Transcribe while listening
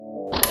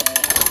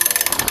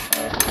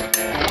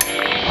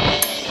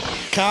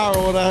Car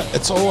order.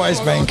 It's always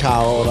been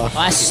car order.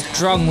 I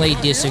strongly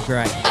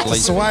disagree.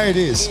 That's the way it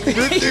is.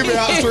 Ripped him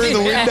out through the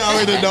window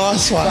in a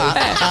nice way.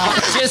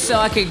 Just so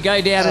I can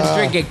go down and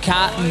drink a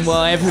carton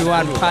while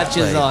everyone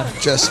punches on.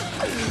 Just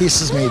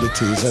pisses me to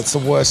tears. That's the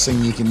worst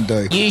thing you can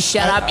do. You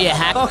shut up, you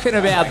hack. Talking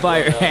about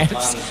boat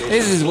ramps,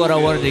 this is what I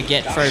wanted to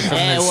get through from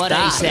the start. What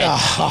he said.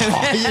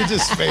 Oh, you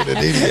just been an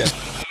idiot.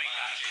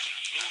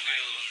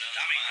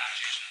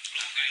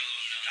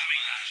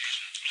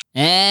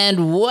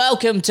 And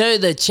welcome to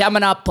the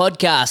Chumming Up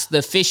Podcast,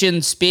 the fishing,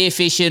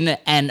 spearfishing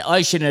and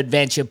ocean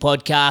adventure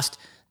podcast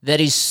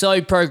that is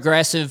so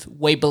progressive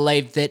we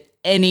believe that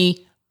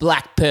any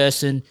black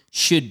person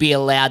should be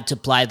allowed to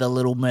play the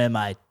Little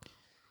Mermaid.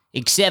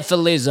 Except for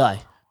Lizzo,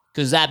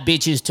 because that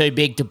bitch is too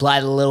big to play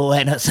the Little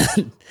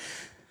anything.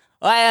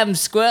 I am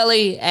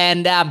Squirrely,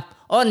 and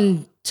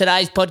on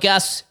today's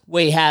podcast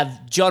we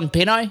have John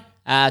Pino,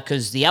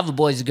 because the other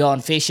boys are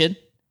going fishing.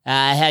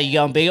 How you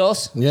going, Big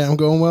Horse? Yeah, I'm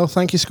going well.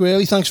 Thank you,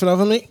 Squirrely. Thanks for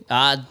having me.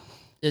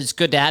 It's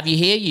good to have you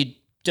here. You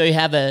do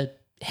have a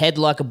head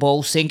like a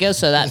ball sinker,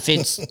 so that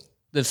fits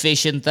the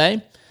fishing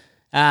theme.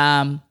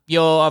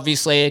 You're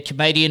obviously a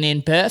comedian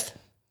in Perth.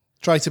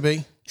 Try to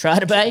be. Try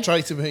to be? Try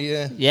to be,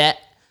 yeah. Yeah.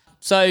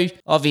 So,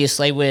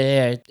 obviously,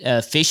 we're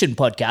a fishing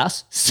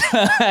podcast. So,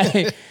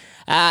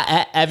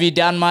 have you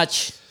done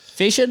much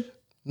fishing?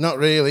 Not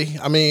really.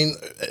 I mean,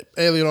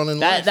 earlier on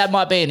in life. That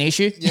might be an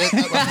issue. Yeah.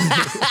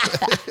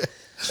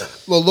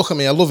 Well, look at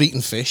me. I love eating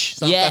fish.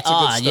 That's a good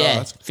start.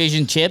 Yeah. Fish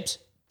and chips.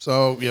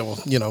 So, yeah, well,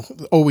 you know,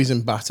 always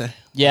in batter.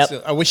 Yep.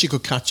 So I wish you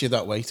could catch you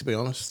that way, to be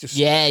honest. Just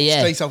Yeah.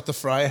 straight out the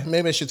fryer.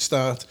 Maybe I should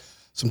start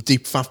some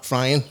deep fat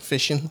frying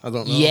fishing. I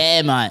don't know.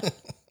 Yeah, mate.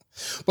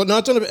 But no,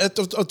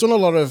 I've done a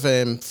lot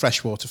of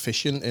freshwater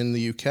fishing in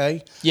the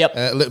UK. Yep.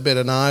 A little bit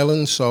in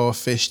Ireland. So I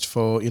fished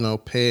for,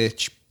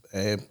 perch,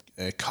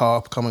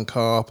 carp, common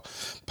carp,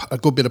 a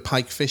good bit of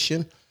pike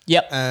fishing.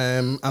 Yep.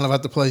 And I've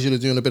had the pleasure of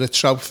doing a bit of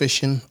trout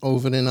fishing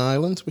over in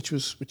Ireland, which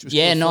was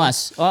Yeah, good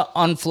nice.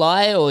 On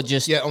fly or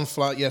just? fun. Yeah, on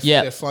fly. Yeah,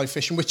 Yep. yeah, fly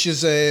fishing, which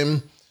is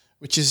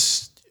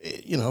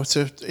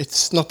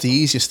it's not the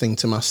easiest thing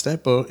to master,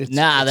 but it's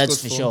That's good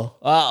for fun. sure.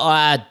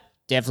 I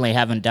definitely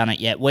haven't done it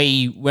yet.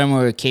 When we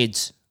were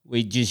kids,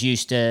 we just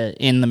used to,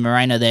 in the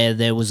marina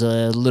there was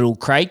a little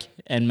creek,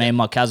 and me and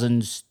my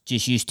cousins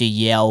just used to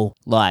yell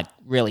like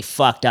really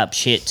fucked up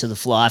shit to the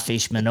fly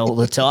fishermen all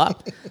the time.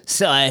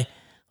 So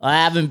I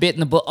haven't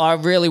bitten the book. I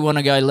really want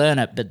to go learn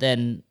it, but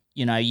then,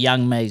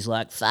 young me's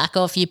like, fuck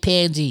off, you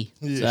pansy.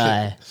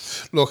 Yeah.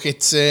 So, Look,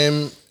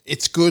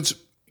 it's good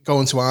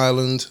going to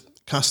Ireland,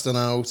 casting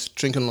out,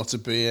 drinking lots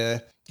of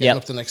beer, getting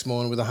up the next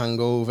morning with a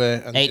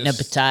hangover, and eating a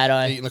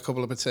potato. eating a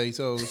couple of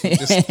potatoes, and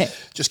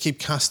just keep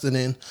casting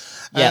in.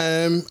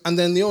 Yep. And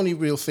then the only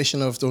real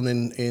fishing I've done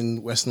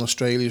in Western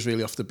Australia is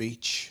really off the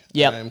beach.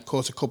 Yep.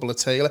 Caught a couple of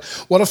tailor.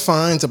 What I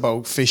find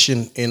about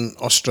fishing in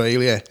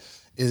Australia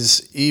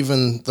is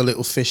even the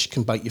little fish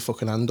can bite your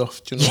fucking hand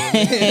off. Do you know what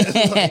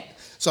I mean?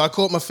 So I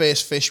caught my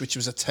first fish, which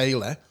was a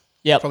tailor,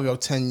 probably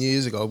about 10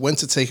 years ago. Went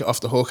to take it off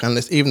the hook, and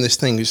even this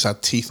thing just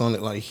had teeth on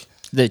it, like...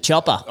 The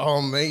chopper.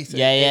 Oh, mate.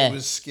 Yeah. It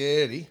was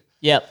scary.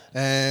 Yep.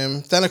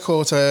 Then I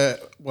caught I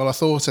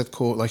thought I'd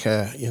caught like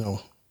a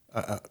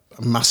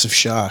massive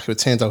shark. It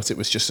turned out it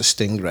was just a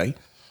stingray.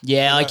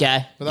 Yeah,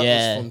 okay. But that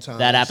yeah, was fun times.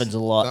 that happens a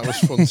lot. That was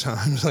fun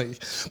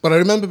times. But I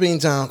remember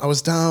I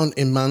was down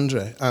in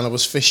Mandurah, and I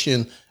was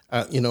fishing,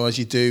 as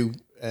you do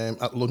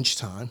at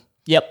lunchtime.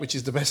 Yep. Which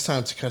is the best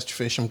time to catch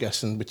fish, I'm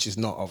guessing, which is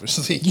not,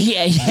 obviously.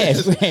 Yeah,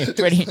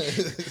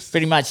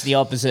 pretty much the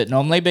opposite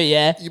normally, but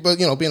yeah. But,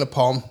 being a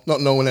pom, not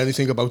knowing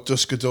anything about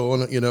dusk of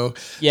dawn,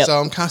 Yep. So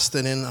I'm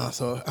casting in,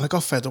 and I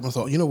got fed up, and I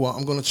thought, you know what,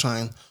 I'm going to try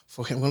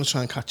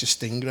and catch a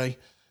stingray.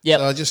 Yep.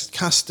 So I just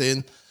cast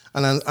in,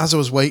 and then as I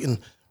was waiting,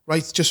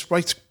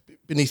 right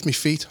beneath my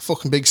feet, a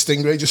fucking big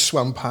stingray just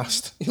swam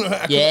past.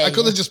 I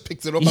could have just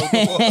picked it up out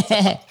the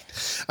water.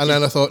 And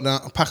then I thought,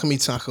 I'm packing my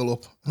tackle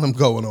up, and I'm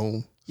going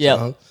home. Yep.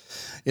 So,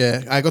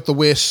 yeah, I got the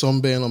worst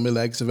sunburn on my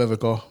legs I've ever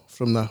got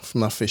from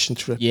that fishing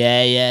trip.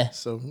 Yeah.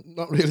 So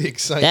not really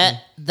exciting.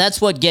 That's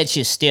what gets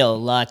you still.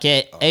 Like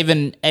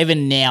even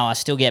now, I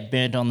still get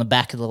burnt on the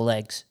back of the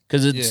legs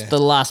because it's the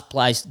last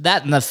place.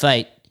 That and the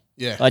feet.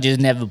 Yeah. I just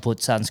never put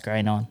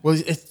sunscreen on.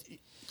 Well,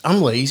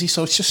 I'm lazy,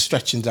 so it's just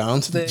stretching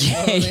down today. You know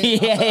what I mean?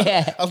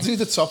 Yeah. I'll do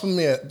the top of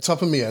my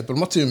head, but I'm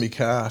not doing my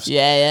calves.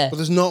 Yeah. But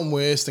there's nothing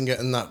worse than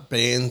getting that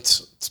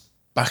burnt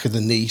back of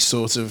the knee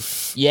sort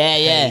of Yeah.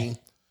 pain.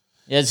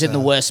 It's in the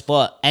worst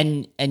spot.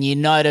 And you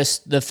notice,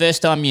 the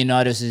first time you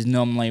notice is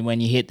normally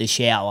when you hit the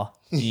shower.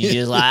 You're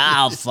just like,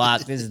 oh,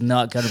 fuck, this is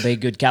not going to be a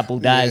good couple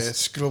days. Yeah,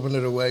 scrubbing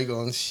it away,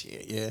 going,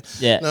 shit, yeah.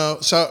 Yeah. No,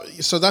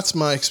 so that's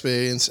my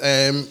experience.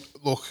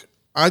 Look,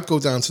 I'd go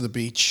down to the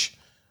beach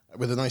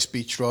with a nice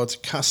beach rod,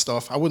 cast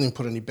off. I wouldn't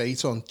put any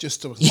bait on,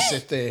 just to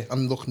sit there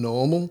and look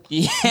normal.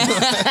 Yeah.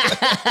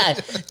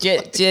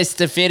 just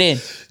to fit in.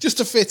 Just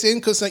to fit in,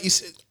 because like,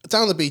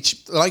 down the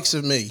beach, the likes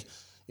of me,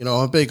 I'm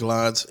a big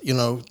lad,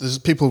 there's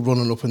people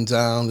running up and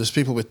down, there's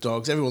people with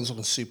dogs, everyone's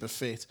looking super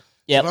fit.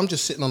 Yep. If I'm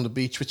just sitting on the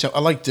beach, which I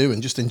like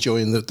doing, just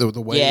enjoying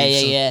the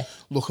waves, and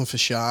looking for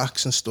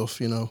sharks and stuff,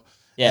 you know.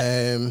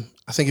 Yeah.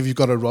 I think if you've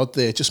got a rod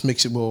there, it just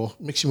makes you more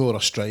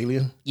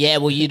Australian. Yeah,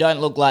 well, you don't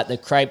look like the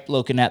crepe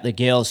looking at the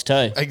girls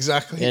too.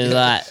 Exactly. You're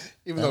like,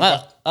 Even though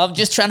I'm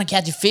just trying to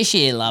catch a fish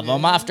here, love.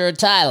 I'm after a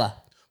tailor.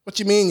 what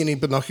do you mean you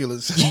need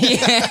binoculars?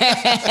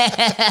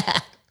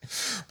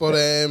 But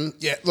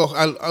yeah, look,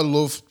 I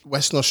love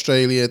Western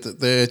Australia.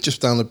 They're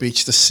just down the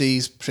beach. The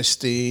sea's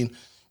pristine.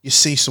 You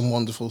see some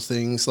wonderful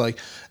things. Like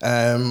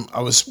I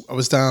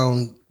was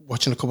down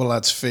watching a couple of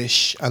lads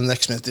fish, and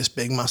next minute this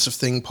big massive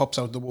thing pops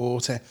out the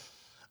water.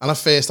 And at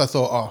first I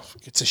thought, oh,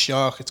 it's a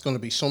shark. It's going to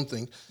be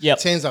something. Yep.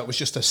 Turns out it was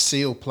just a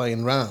seal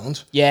playing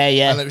round. Yeah,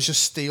 yeah. And it was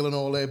just stealing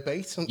all their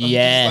bait and just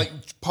like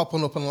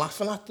popping up and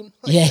laughing at them.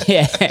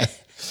 Yeah.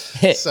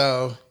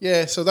 So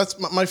yeah, so that's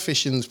my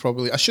fishing's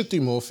probably. I should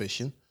do more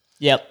fishing.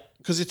 Yep.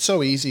 Because it's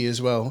so easy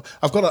as well.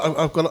 I've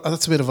got.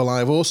 That's a bit of a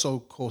lie. I've also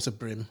caught a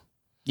brim,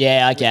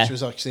 Yeah, okay. which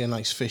was actually a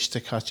nice fish to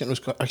catch. It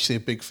was actually a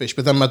big fish.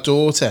 But then my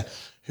daughter,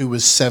 who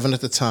was 7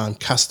 at the time,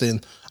 cast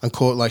in and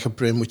caught like a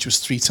brim, which was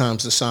 3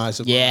 times the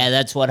size of. Yeah,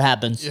 that's what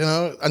happens. You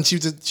know, and she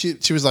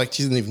was like,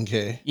 she didn't even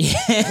care. Yeah.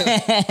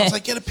 I was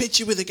like, get a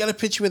picture with it.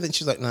 And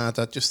she's like, nah,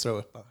 Dad, just throw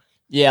it back.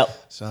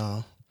 Yep.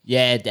 So.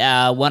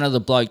 Yeah, one of the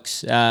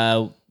blokes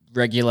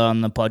regular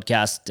on the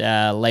podcast,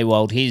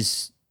 Leewald,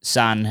 his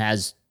son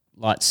has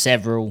like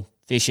several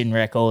fishing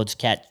records,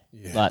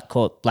 like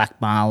caught black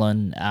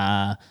marlin,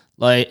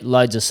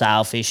 loads of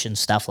sailfish and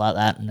stuff like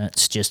that, and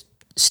it's just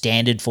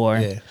standard for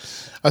him. Yeah.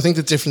 I think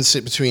the difference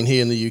between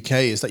here and the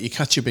UK is that you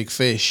catch a big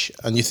fish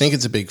and you think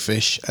it's a big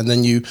fish, and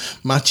then you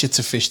match it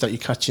to fish that you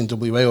catch in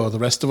WA or the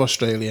rest of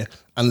Australia,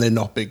 and they're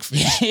not big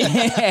fish.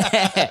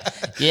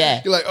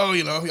 Yeah. You're like, oh,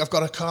 you know, I've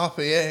got a carp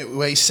here, it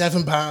weighs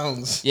 7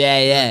 pounds.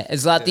 Yeah.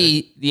 It's like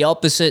the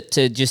opposite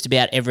to just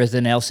about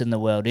everything else in the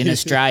world. In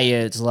Australia,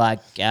 it's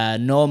like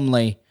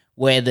normally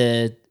we're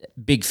the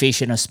big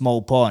fish in a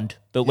small pond,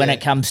 but when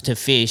it comes to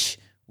fish,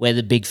 we're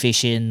the big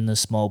fish in the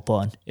small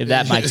pond, if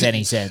that makes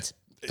any sense.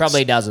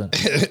 Probably doesn't.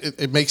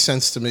 It makes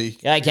sense to me.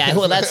 Okay,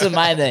 well, that's the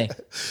main thing.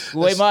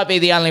 We might be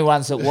the only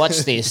ones that watch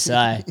this,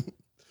 so.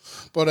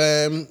 But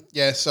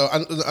yeah, so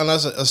and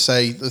as I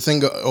say, the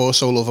thing I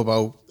also love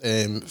about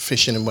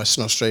fishing in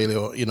Western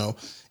Australia, you know,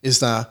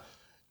 is that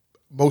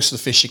most of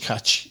the fish you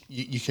catch,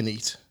 you can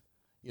eat.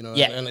 You know,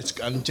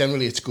 and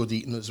generally it's good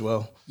eating as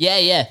well.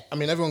 Yeah. I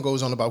mean, everyone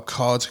goes on about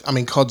cod. I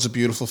mean, cod's a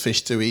beautiful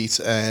fish to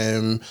eat.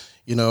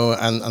 You know,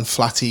 and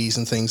flatties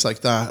and things like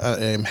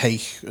that.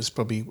 Hake is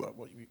probably what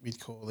we'd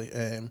call it.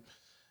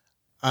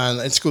 And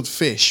it's good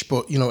fish,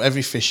 but you know,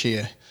 every fish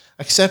here,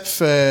 except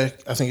for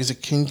I think is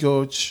it King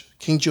George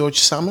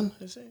salmon,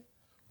 is it?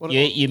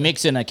 You're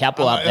mixing a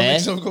couple up there.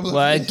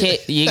 Well,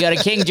 you got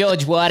a King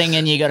George whiting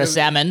and you got a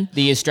salmon,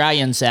 the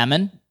Australian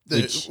salmon.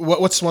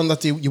 What's the one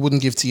that you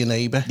wouldn't give to your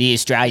neighbour? The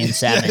Australian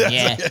salmon,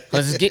 yeah. I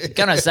was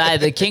gonna say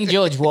the King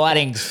George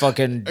whiting's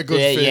fucking a good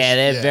fish. Yeah,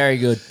 they're very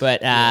good.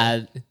 But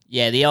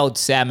the old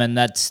salmon,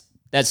 that's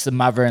the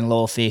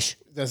mother-in-law fish.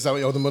 That's that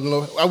the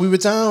mother-in-law. We were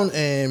down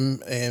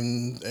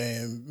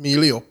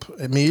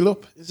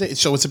Mealup, is it?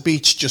 So it's a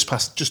beach just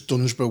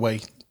Dunsborough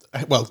way,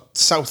 well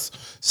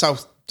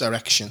south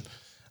direction,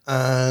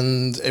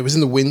 and it was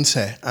in the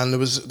winter, and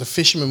the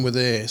fishermen were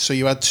there. So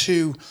you had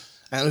 2,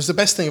 and it was the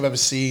best thing I've ever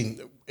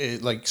seen.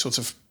 Like sort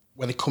of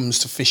when it comes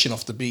to fishing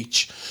off the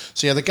beach.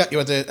 So you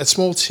had a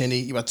small tinny,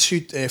 you had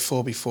 2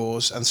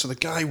 4x4s, and so the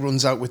guy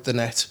runs out with the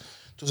net,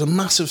 does a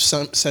massive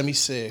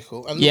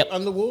semicircle, and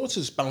the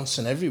water's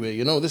bouncing everywhere.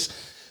 You know this,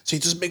 so he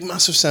does a big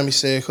massive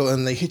semicircle,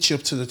 and they hit you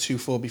up to the 2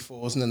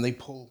 4x4s, and then they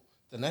pull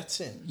the nets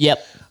in.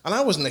 Yep. And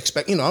I wasn't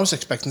expecting, I was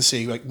expecting to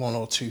see like 1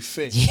 or 2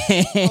 fish.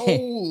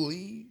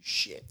 Holy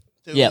shit!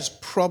 There was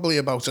probably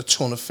about a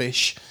ton of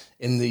fish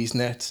in these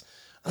nets.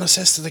 And I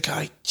says to the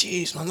guy,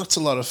 geez, man, that's a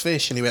lot of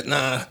fish. And he went,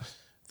 nah.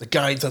 The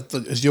guy that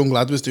his young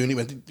lad was doing, he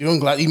went, the young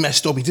lad, he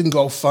messed up. He didn't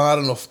go far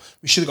enough.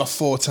 We should have got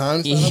 4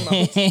 times that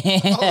amount.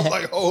 I was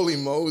like, holy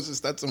Moses,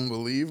 that's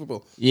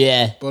unbelievable.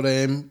 Yeah. But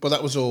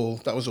that was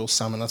all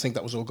salmon. I think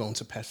that was all going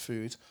to pet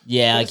food.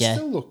 Yeah, but okay. It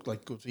still looked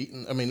like good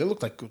eating. I mean, it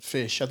looked like good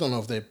fish. I don't know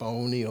if they're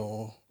bony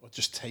or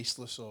just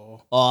tasteless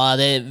or. Oh,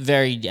 they're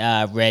very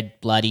red,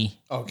 bloody,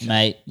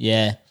 mate.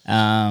 Yeah.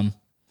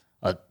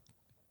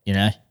 You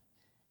know.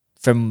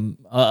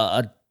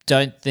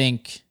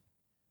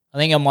 I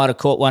think I might have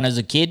caught one as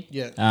a kid.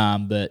 Yeah.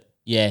 But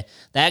yeah,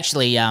 they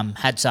actually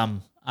had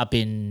some up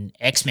in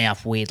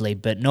Exmouth weirdly,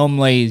 but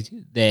normally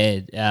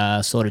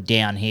they're sort of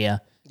down here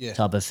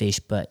type of fish.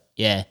 But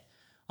yeah,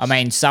 I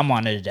mean,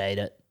 someone would eat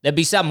it. There'd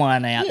be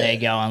someone out there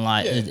going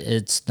like,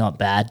 it's not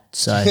bad.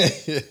 So,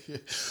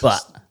 but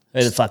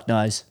who the fuck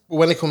knows? Well,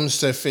 when it comes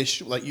to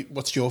fish, like,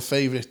 what's your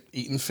favourite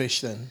eating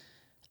fish then?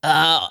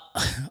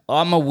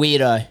 I'm a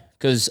weirdo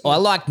because I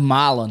like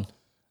marlin.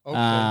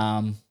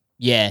 Okay.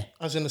 Yeah.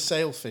 As in a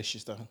sailfish,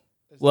 is that?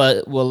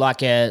 Well,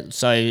 like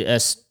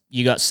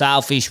you got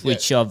sailfish,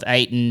 which I've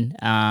eaten.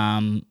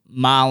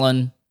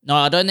 Marlin. No,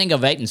 I don't think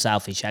I've eaten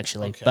sailfish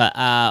actually, but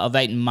I've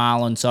eaten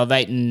marlin. So I've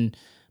eaten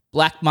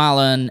black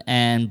marlin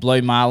and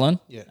blue marlin.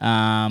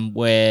 Yeah.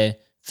 Where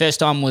first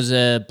time was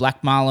a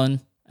black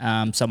marlin.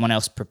 Someone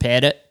else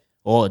prepared it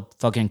or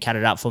fucking cut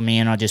it up for me,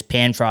 and I just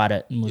pan fried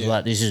it and was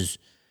like, "This is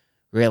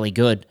really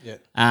good." Yeah.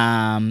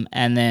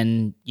 And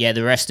then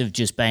the rest have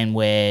just been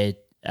where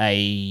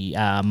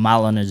a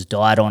marlin has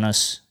died on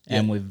us,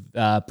 and we've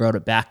brought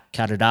it back,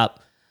 cut it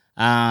up.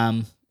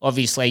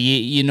 Obviously,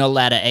 you're not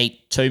allowed to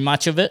eat too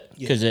much of it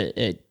because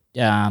it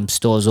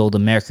stores all the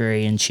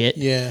mercury and shit.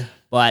 Yeah.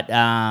 But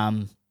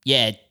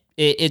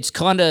it's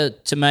kind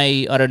of, to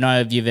me, I don't know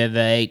if you've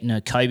ever eaten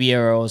a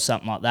cobia or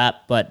something like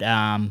that, but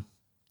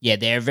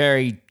they're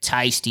very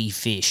tasty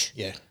fish.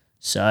 Yeah.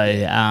 So,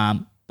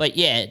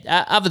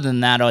 other than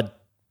that, I'd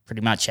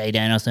pretty much eat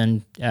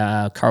anything.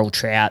 Coral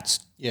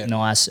trout's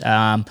nice.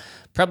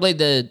 Probably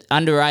the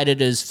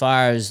underrated as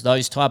far as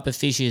those type of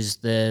fish is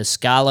the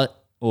scarlet,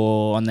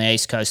 or on the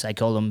East Coast they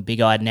call them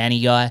big-eyed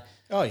nanny guy.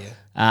 Oh,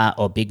 yeah.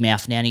 Or big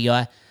mouth nanny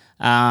guy.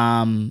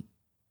 To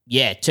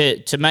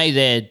me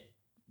they're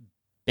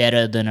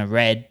better than a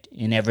red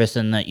in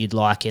everything that you'd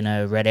like in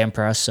a red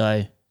emperor.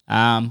 So,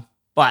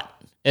 but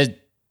at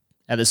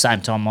the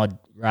same time, I'd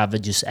rather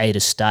just eat a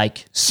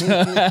steak. So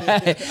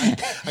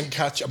and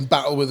catch and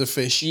battle with the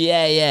fish.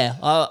 Yeah.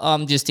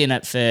 I'm just in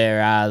it for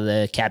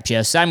the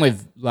capture. Same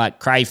with like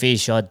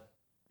crayfish.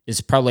 It's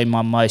probably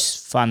my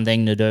most fun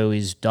thing to do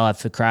is dive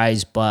for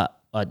crays, but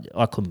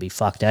I couldn't be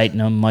fucked eating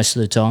them most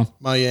of the time.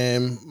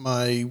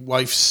 My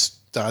wife's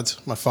dad,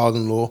 my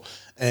father-in-law,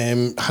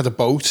 had a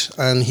boat,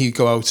 and he'd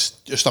go out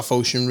just off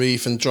Ocean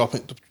Reef and drop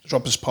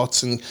his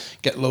pots and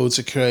get loads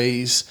of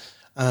crays.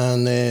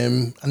 And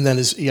then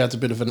he had a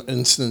bit of an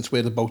incident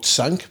where the boat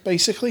sank,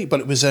 basically.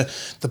 But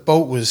the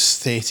boat was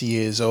 30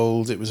 years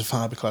old. It was a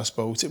fiberglass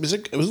boat. It was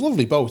a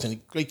lovely boat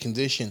in great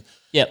condition.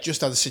 Yeah.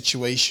 Just had a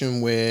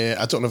situation where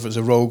I don't know if it was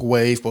a rogue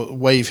wave, but a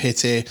wave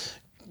hit it,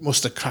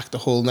 must have cracked the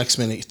hull. Next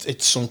minute,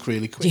 it sunk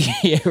really quick.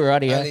 Yeah,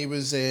 right. Yeah. And he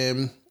was,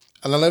 and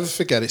I'll never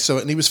forget it.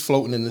 And he was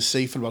floating in the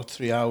sea for about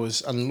 3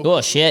 hours. And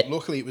shit!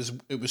 Luckily,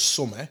 it was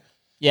summer.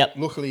 Yep.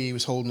 Luckily, he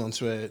was holding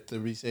onto the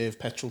reserve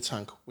petrol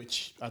tank,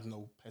 which had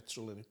no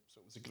petrol in it,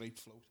 so it was a great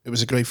float. It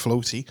was a great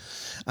floaty,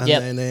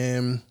 and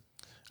then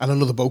and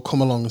another boat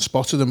come along and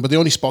spotted them, but they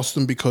only spotted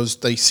them because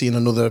they seen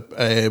another,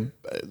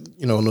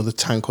 another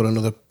tank or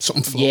another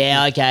something floating.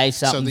 Yeah, okay,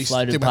 something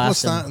floated went, past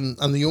what's them.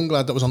 that? And the young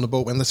lad that was on the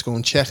boat went, let's go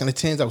and check, and it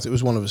turned out it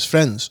was one of his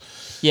friends.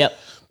 Yep.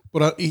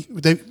 But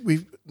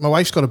my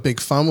wife's got a big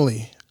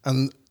family,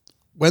 and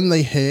when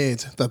they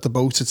heard that the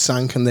boat had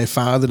sank and their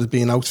father had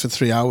been out for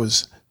 3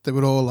 hours, they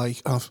were all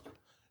like, oh,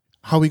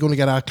 how are we going to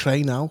get our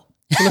cray now?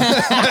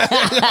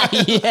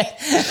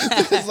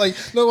 It's like,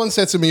 no one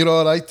said to me, you're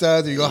all right,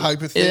 Dad, you got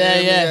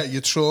hypothermia,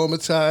 you're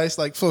traumatized.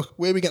 Like, fuck,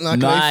 where are we getting our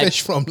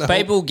crayfish from now?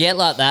 People get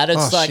like that.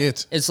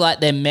 It's like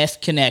they're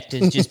meth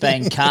connected just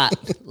being cut.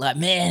 Like,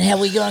 man, how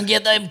are we going to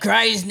get them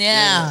crays now?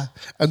 Yeah.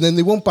 And then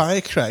they won't buy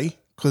a cray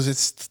because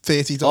it's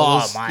 $30.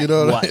 Oh, mate, you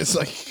know what I mean? It's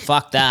like,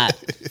 fuck that.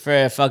 For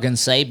a fucking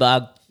sea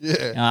bug.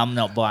 Yeah. No, I'm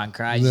not buying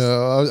crays.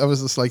 No, I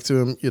was just like to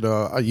him,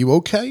 are you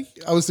okay?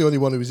 I was the only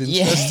one who was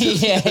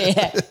interested.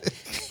 Yeah.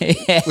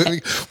 Where are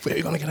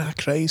we going to get our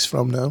crays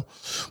from now?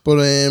 But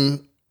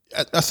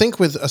I think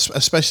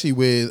especially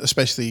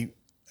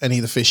any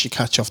of the fish you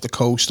catch off the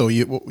coast or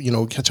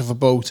you catch off a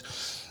boat,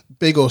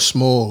 big or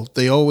small,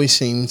 they always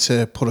seem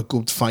to put a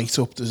good fight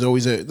up.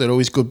 They're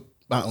always good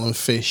battling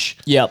fish.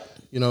 Yep.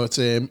 It's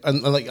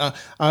and like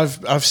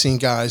I've seen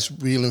guys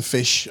reeling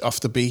fish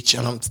off the beach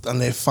and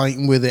they're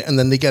fighting with it, and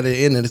then they get it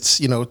in and it's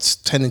it's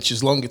 10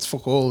 inches long. It's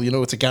fuck all.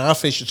 It's a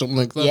garfish or something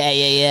like that.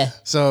 Yeah.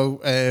 So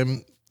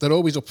they're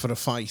always up for a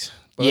fight.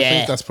 But I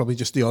think that's probably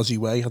just the Aussie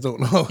way. I don't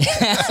know.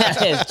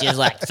 It's just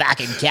like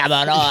fucking come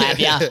on, have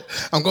ya?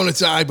 I'm going to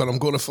die, but I'm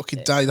going to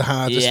fucking die the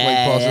hardest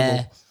way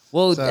possible.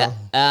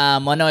 Well,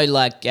 I know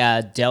like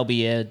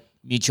Delby, a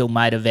mutual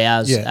mate of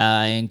ours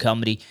in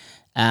comedy,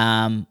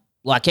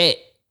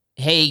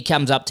 he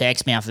comes up to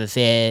Exmouth a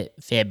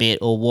fair bit,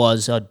 or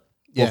was. I'd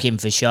book him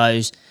for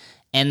shows.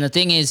 And the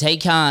thing is, he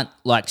can't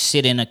like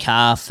sit in a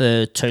car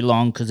for too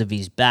long because of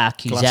his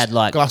back. He's had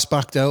like glass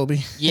back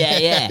Delby.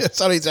 Yeah.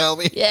 Sorry,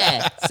 Delby.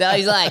 Yeah. So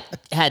he's like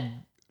had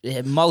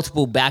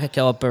multiple back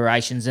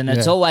operations, and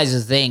it's always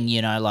a thing,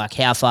 like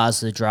how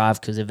far's the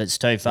drive? Because if it's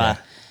too far.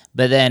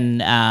 But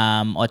then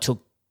I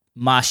took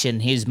Mush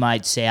and his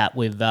mates out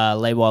with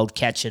Leewald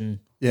catching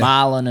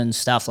marlin and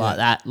stuff like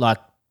that, like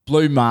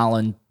blue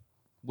marlin,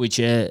 which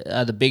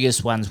are the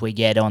biggest ones we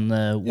get on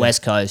the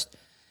West Coast.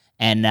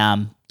 And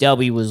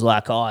Delby was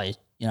like,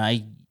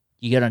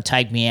 you're going to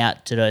take me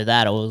out to do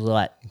that? I was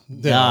like,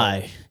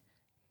 no.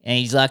 And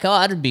he's like,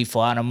 that'd be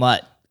fine. I'm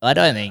like, I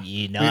don't think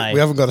you know. We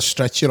haven't got a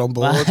stretcher on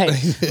board.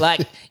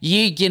 Like,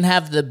 you can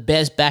have the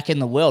best back in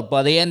the world.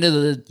 By the end of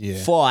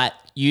the fight,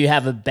 you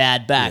have a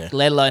bad back,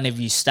 let alone if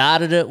you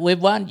started it with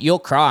one, you're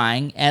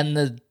crying.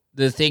 And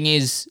the thing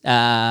is,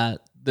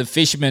 the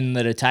fishermen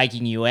that are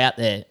taking you out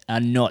there are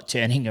not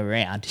turning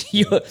around.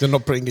 They're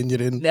not bringing you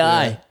in. No.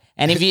 Yeah.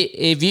 And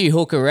if you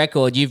hook a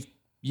record,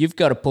 you've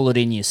got to pull it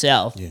in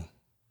yourself. Yeah.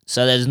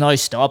 So there's no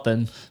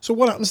stopping. So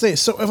what happens there?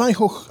 So if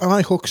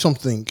I hook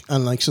something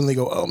and like suddenly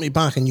go, oh, me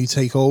back, and you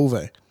take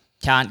over,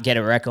 Can't get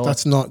a record.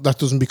 that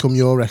doesn't become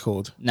your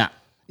record, No.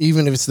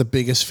 even if it's the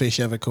biggest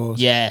fish ever caught.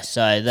 Yeah,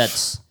 so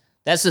that's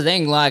the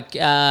thing. Like,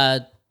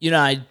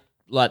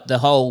 like the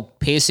whole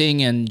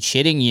pissing and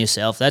shitting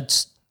yourself.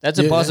 That's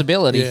a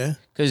possibility. Yeah.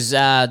 Because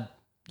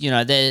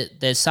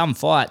there's some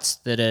fights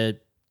that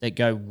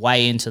go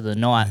way into the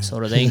night,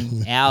 sort of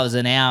thing, hours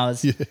and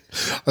hours.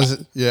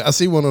 I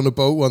see one on a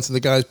boat once, and the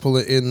guy's pull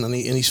it in, and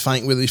he's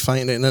fighting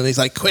it, and then he's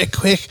like, quick,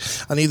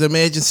 I need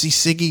emergency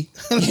ciggy.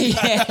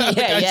 The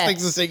guy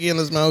sticks a ciggy in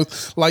his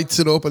mouth, lights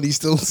it up, and he's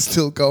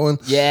still going.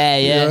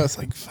 Yeah. It's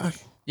like, fuck.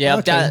 Yeah,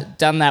 Okay. I've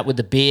done that with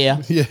the beer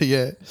Yeah.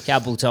 a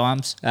couple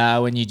times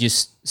when you're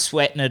just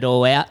sweating it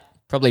all out.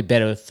 Probably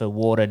better for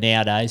water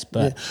nowadays,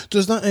 but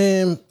Does that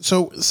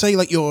so say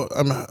like you're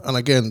and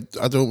again,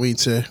 I don't mean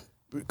to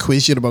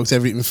quiz you about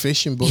everything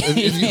fishing, but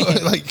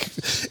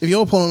if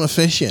you're pulling a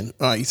fish in,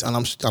 right, and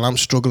I'm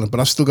struggling,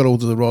 but I've still got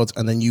hold of the rod,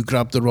 and then you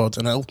grab the rod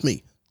and help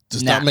me,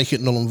 does that make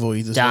it null and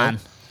void as done.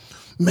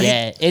 well?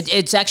 Yeah,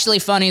 it's actually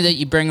funny that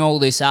you bring all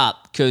this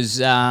up because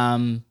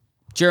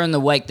during the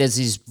week there's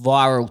this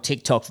viral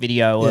TikTok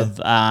video of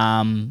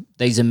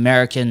these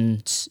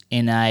Americans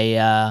in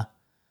a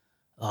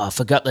I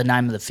forgot the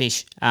name of the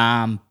fish,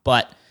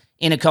 but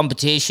in a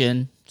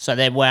competition, so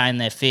they're weighing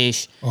their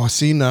fish. Oh, I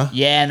seen that.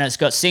 Yeah, and it's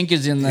got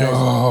sinkers in the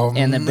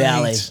mate.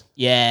 belly.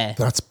 Yeah.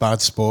 That's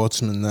bad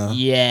sportsman now.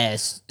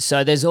 Yes.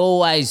 So it's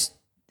always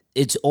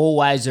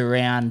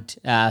around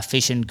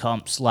fishing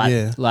comps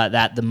like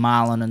that, the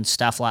marlin and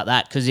stuff like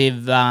that. Because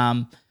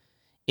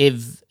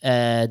if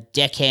a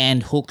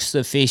deckhand hooks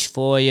the fish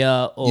for you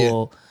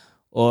or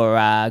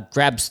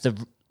grabs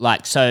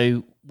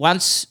so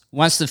once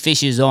the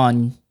fish is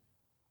on,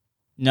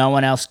 no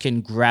one else can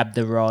grab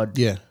the rod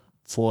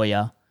for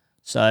you.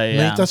 So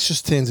mate, that's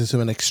just turns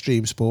into an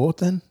extreme sport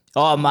then.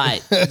 Oh,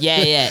 mate.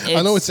 Yeah.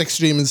 I know it's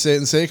extreme in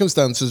certain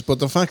circumstances, but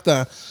the fact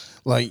that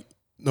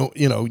no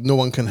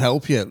one can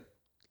help you,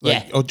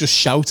 or just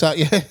shout at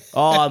you.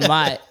 Oh,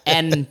 mate.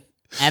 And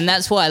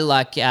that's why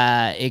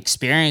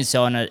experience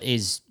on it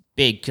is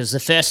big, because the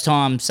first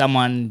time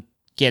someone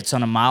gets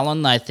on a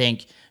marlin, they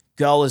think,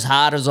 go as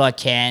hard as I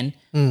can.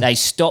 They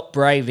stop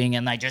braving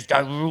and they just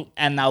go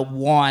and they'll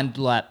wind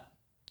like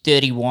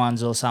 30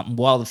 winds or something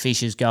while the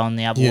fish is going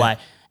the other way,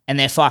 and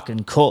they're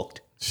fucking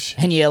cooked.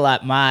 And you're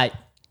like, mate,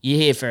 you're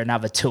here for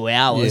another 2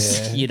 hours,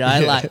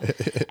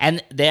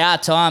 and there are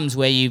times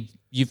where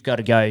you've got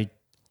to go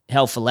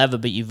hell for leather,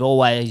 but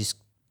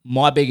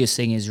my biggest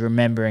thing is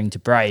remembering to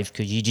brave,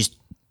 because you just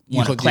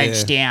want to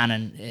clench down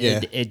and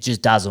it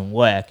just doesn't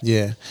work.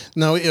 Yeah.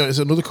 Now, there's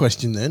another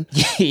question then.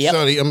 Yep.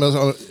 Sorry.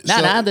 So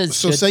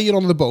good. say you're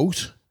on the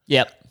boat.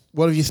 Yep.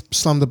 What if you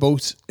slam the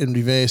boat in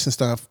reverse and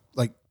stuff?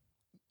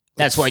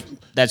 That's what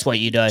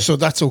you do. So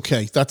that's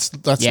okay. That's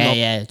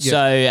yeah.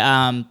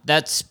 So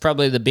that's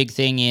probably the big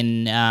thing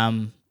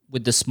in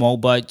with the small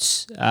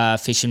boats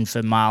fishing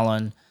for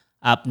marlin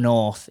up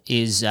north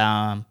is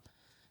it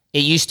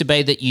used to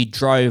be that you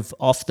drove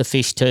off the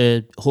fish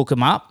to hook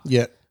them up.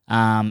 Yeah.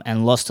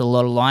 And lost a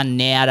lot of line.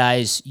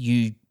 Nowadays,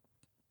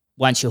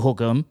 once you hook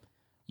them,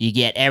 you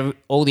get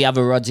all the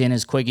other rods in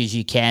as quick as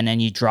you can,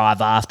 and you drive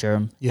after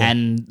them. Yeah.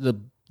 And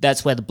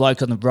that's where the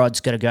bloke on the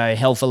rod's got to go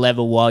hell for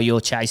leather while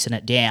you're chasing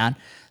it down.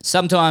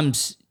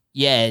 Sometimes,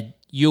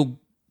 you'll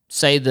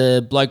see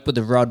the bloke with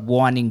the rod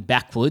winding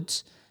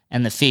backwards,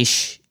 and the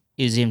fish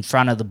is in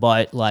front of the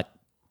boat, like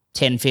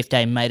 10,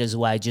 15 metres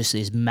away, just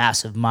this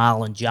massive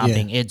marlin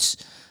jumping. Yeah. It's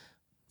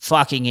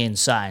fucking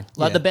insane.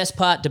 The best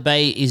part to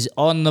be is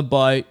on the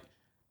boat,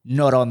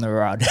 not on the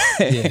rod.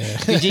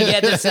 Because you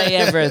get to see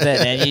everything,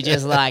 and you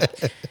just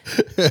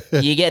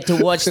you get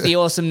to watch the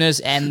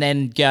awesomeness and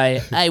then go,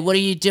 hey, what are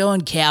you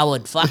doing,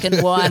 coward?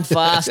 Fucking wind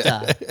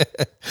faster.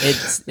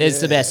 It's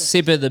the best.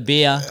 Sip of the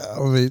beer. I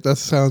mean, that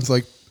sounds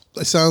like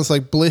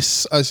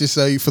bliss, as you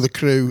say, for the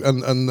crew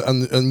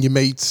and your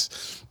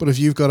mates. But if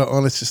you've got it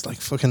on, it's just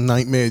like fucking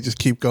nightmare. Just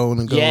keep going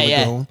and going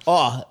and going.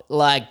 Oh,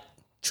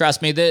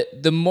 trust me, the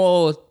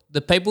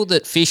people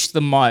that fish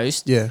the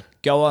most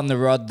go on the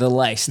rod the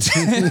least.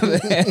 Here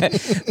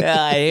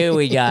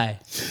we go.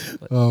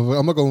 Oh,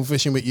 I'm not going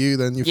fishing with you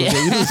then.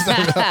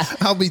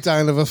 I'll be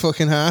dying of a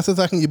fucking heart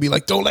attack, and you'd be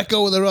like, don't let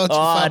go of the rod.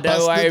 Oh,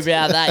 don't worry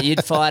about that.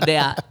 You'd find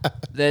out.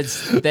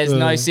 There's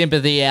no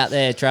sympathy out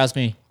there, trust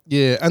me.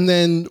 Yeah, and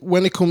then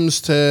when it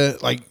comes to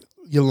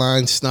your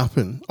line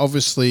snapping,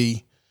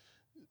 obviously,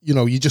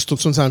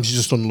 sometimes you're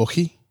just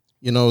unlucky.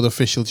 The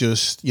fish will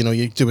just,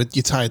 you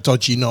tie a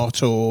dodgy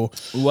knot or...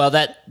 Well,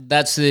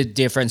 that's the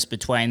difference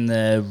between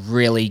the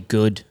really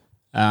good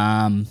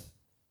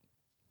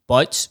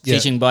boats,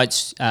 fishing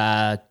boats,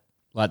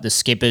 like the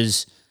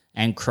skippers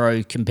and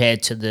crew,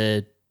 compared to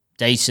the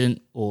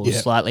decent or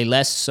slightly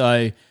less.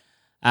 So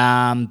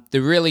the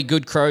really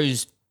good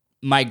crews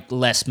make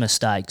less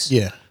mistakes.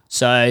 Yeah.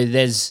 So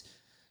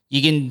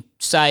you can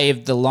say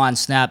if the line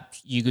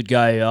snapped, you could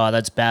go, oh,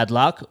 that's bad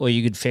luck, or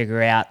you could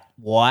figure out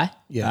why.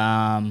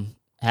 Yeah.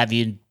 Have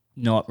you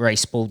not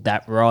re-spooled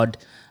that rod?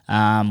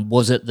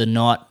 Was it the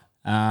knot?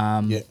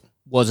 Yeah.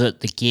 Was it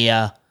the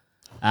gear?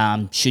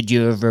 Should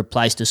you have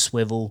replaced a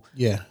swivel?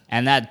 Yeah.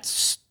 And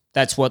that's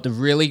what the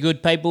really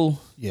good people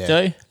Yeah.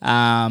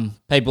 do.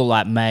 People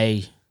like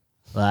me,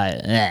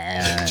 like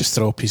Just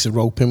throw a piece of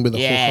rope in with a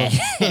Yeah.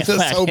 hook on.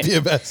 Just hope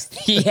your best.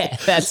 yeah,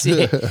 that's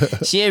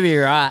it. She'll be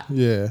right.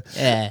 Yeah.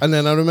 Yeah. And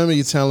then I remember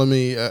you telling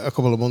me a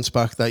couple of months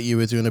back that you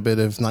were doing a bit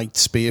of night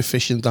spear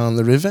fishing down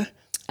the river.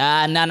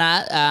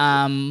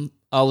 No.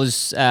 I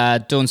was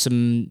doing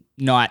some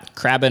night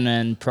crabbing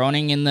and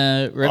prawning in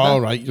the river. Oh,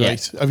 right, Yeah.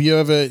 right. Have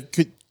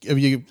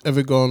you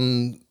ever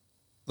gone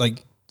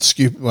like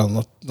scuba?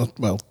 Well,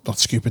 not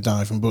scuba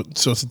diving, but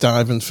sort of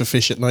diving for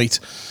fish at night.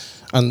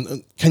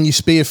 And can you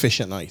spear fish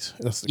at night?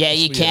 Yeah,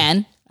 you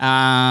can.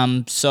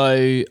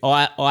 So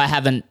I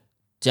haven't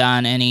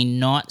done any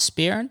night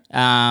spearing.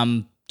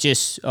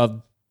 Just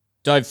I've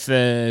dove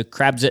for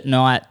crabs at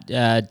night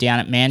down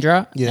at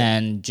Mandurah,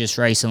 and just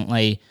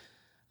recently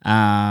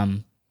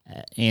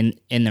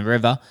in the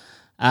river.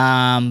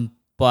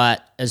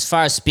 But as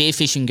far as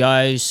spearfishing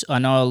goes, I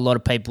know a lot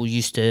of people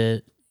used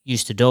to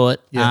do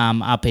it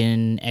up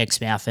in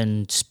Exmouth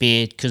and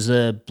spear because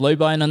the blue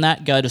bone on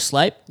that go to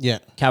sleep. Yeah.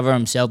 Cover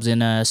themselves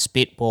in a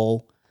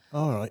spitball.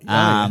 All right.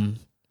 Yeah,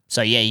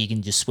 So yeah, you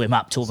can just swim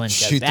up to them and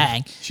go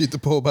bang. Shoot the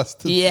poor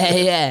bastard.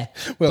 Yeah.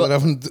 Well, they're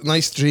having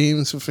nice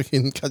dreams of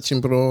freaking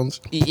catching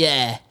prawns.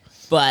 Yeah.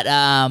 But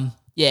I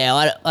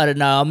don't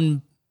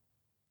know.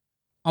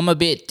 I'm a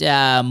bit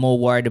more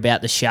worried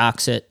about the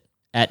sharks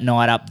at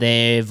night up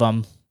there if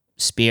I'm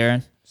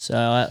spearing. So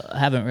I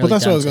haven't really. But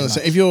that's done what I was too going to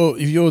much. say.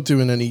 If you're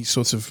doing any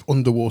sort of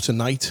underwater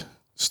night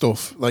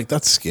stuff, like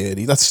that's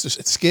scary.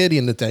 It's scary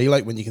in the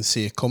daylight when you can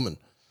see it coming.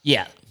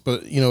 Yeah.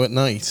 But at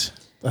night,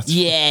 that's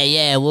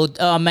Yeah. Well,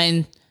 I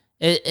mean,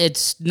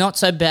 it's not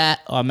so bad.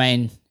 I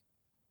mean,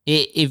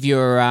 if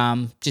you're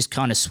just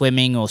kind of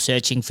swimming or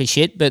searching for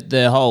shit, but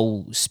the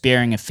whole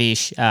spearing a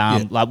fish,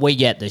 like we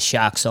get the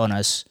sharks on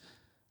us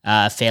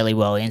fairly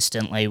well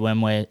instantly when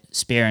we're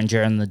spearing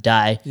during the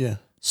day. Yeah.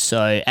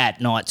 So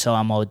at night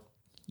time, I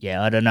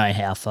don't know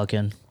how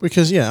fucking.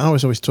 Because I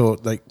was always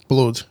taught like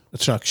blood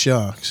attracts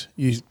sharks.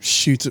 You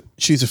shoot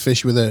a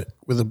fish with a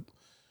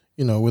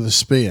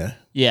spear.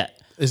 Yeah.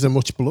 Is there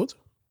much blood?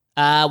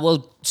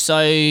 So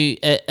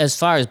as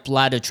far as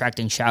blood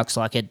attracting sharks,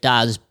 like it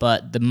does,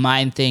 but the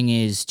main thing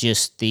is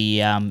just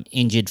the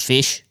injured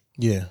fish.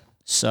 Yeah.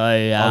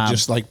 So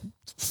Just like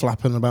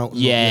flapping about.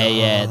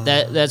 yeah.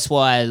 That's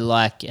why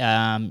like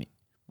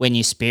when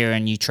you spear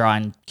and you try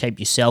and keep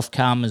yourself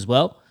calm as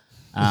well.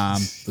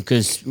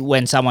 Because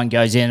when someone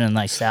goes in and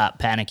they start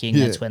panicking,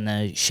 that's when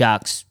the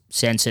sharks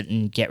sense it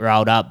and get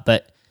rolled up.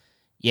 But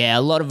yeah,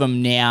 a lot of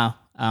them now,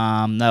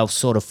 they'll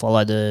sort of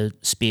follow the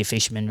spear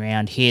fishermen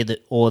around,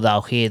 or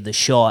they'll hear the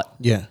shot,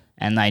 Yeah.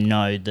 and they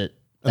know that.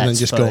 And then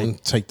just go food.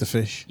 and take the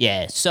fish.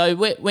 Yeah. So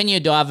when you're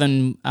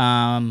diving,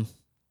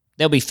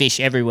 there'll be fish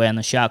everywhere, and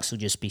the sharks will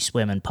just be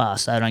swimming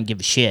past. They don't give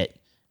a shit.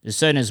 As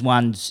soon as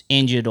one's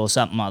injured or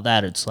something like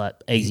that, it's like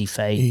easy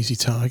feed, Easy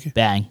target.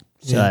 bang.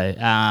 So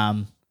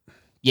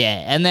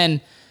and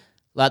then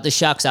like the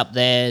sharks up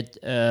there,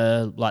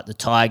 like the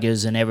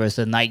tigers and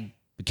everything, they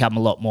become a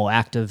lot more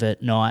active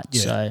at night.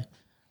 Yeah. So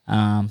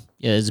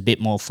there's a bit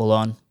more full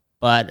on.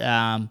 But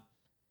I'd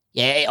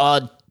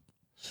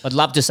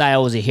love to say I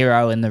was a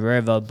hero in the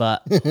river,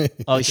 but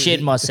I was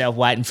shitting myself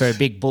waiting for a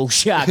big bull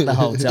shark the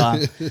whole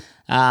time.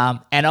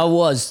 And I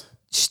was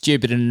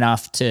stupid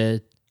enough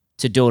to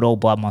do it all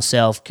by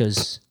myself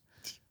because,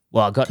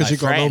 well, I got no You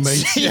got no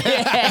friends.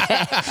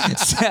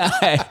 mates. So,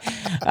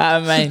 I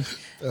mean,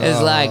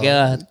 it's like,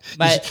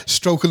 mate,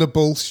 Stroking the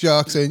bull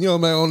shark saying, "You're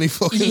my only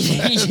fucking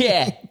friend.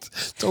 yeah.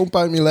 Don't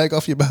bite me leg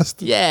off, you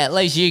bastard." Yeah, at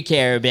least you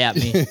care about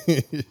me.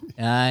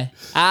 Yeah.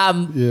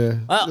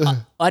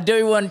 I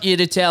do want you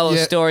to tell a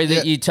story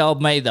that you told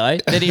me, though,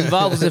 that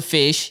involves a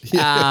fish.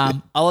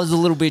 I was a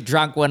little bit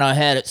drunk when I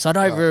heard it, so I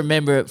don't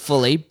remember it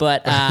fully,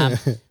 but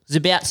it was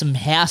about some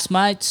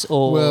housemates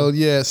or... Well,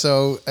 yeah.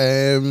 So,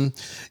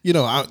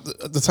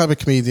 the type of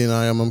comedian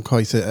I am, I'm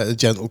quite a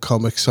gentle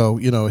comic. So,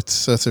 it's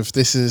sort of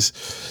this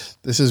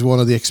is one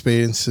of the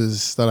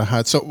experiences that I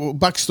had. So,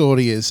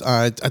 backstory is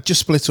I just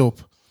split up.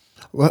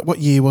 What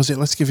year was it?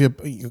 Let's give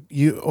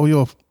you all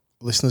your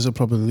listeners are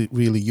probably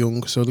really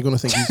young, so they're going to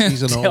think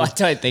he's an old. I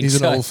don't think he's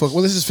so. an old fuck.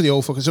 Well, this is for the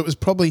old fuckers. So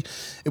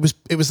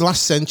it was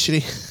last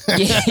century.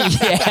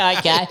 yeah,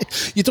 okay.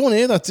 You don't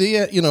hear that, do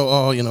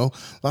you?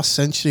 Last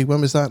century.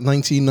 When was that?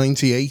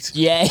 1998.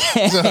 Yeah.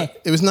 So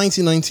it was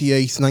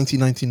 1998,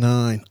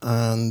 1999,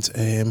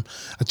 and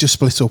I just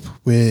split up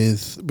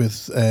with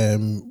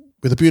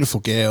a beautiful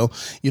girl.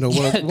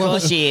 Of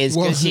course she is,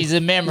 because she's a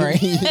memory.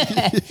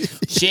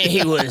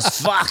 She was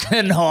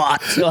fucking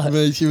hot.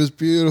 Mate, she was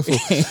beautiful.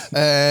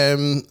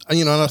 And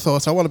I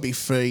thought I want to be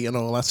free and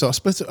all that. So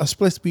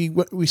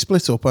we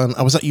split up, and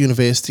I was at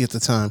university at the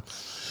time.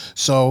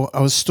 So I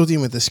was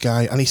studying with this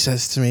guy, and he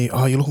says to me,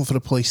 "Oh, you're looking for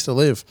a place to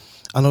live?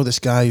 I know this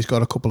guy who's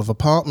got a couple of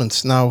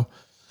apartments." Now,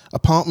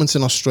 apartments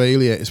in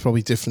Australia is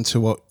probably different to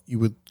what you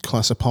would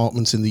class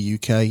apartments in the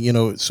UK.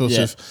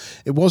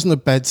 It wasn't a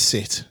bed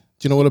sit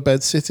Do you know what a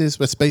bed sit is?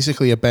 It's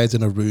basically a bed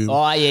in a room.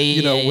 Oh, yeah,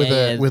 You know,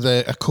 with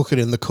a cooker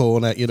in the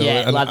corner, you know.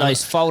 Yeah, like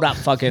those fold-up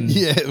fucking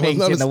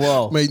things in the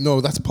wall. Mate, no,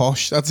 that's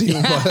posh. That's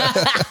even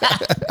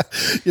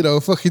you know,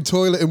 a fucking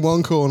toilet in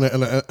one corner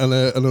and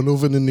an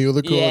oven in the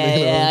other corner. Yeah,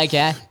 you know? yeah,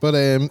 okay. But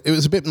it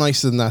was a bit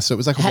nicer than that. So it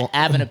was like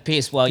Having a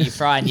piss while you're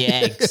frying your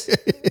eggs.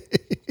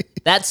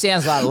 That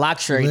sounds like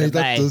luxury to me.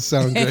 That does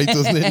sound great,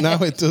 doesn't it?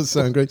 Now it does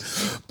sound great.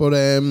 But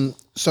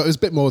so it was a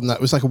bit more than that.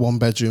 It was like a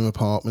 1-bedroom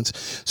apartment.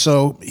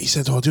 So he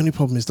said, "Oh, the only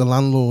problem is the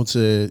landlord's,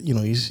 you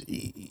know,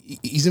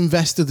 he's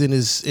invested in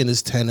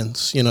his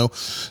tenants, you know.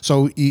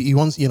 So he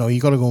wants, you know,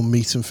 you got to go and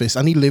meet him first."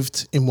 And he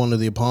lived in one of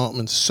the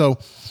apartments. So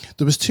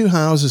there was 2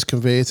 houses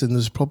converted, and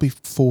there's probably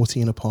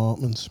 14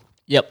 apartments.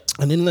 Yep.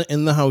 And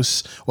in the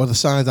house, or the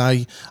side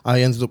I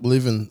ended up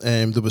living,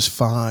 there was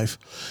 5.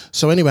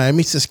 So anyway, I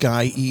meet this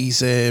guy.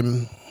 He's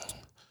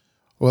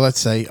well, let's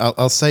say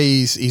I'll say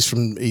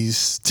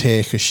he's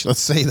Turkish. Let's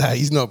say that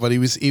he's not, but he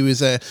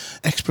was a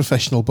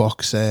ex-professional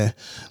boxer,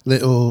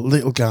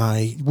 little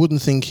guy.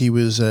 Wouldn't think he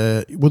was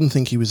a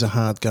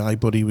hard guy,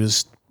 but he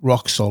was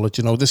rock solid.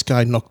 You know, this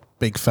guy knocked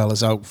big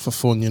fellas out for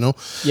fun. You know.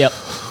 Yep.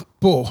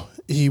 But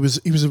he was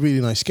a really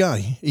nice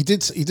guy. He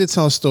did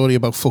tell a story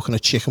about fucking a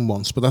chicken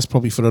once, but that's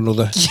probably for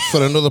another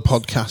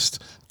podcast,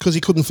 because he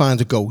couldn't find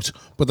a goat.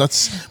 But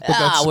that's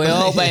we're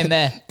all been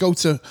there.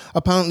 Goats are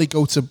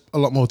a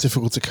lot more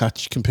difficult to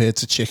catch compared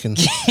to chicken.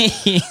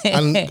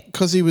 And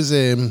because he was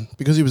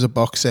a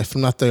boxer,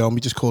 from that day on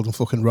we just called him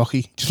fucking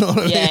Rocky. Do you know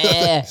what I mean?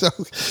 Yeah.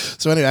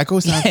 So anyway, I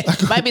goes down.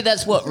 Maybe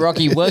that's what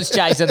Rocky was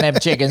chasing them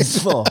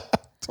chickens for.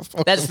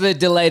 That's the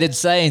deleted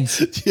scenes.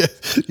 Yeah,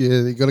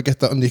 you got to get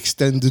that on the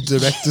extended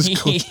director's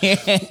cut.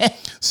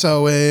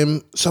 So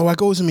I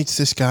goes and meets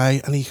this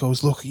guy, and he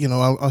goes, "Look, you know,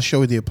 I'll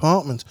show you the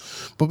apartment."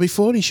 But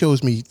before he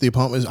shows me the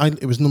apartment,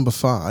 it was number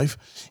 5.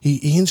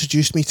 He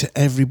introduced me to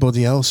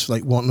everybody else,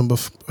 like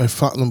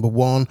flat number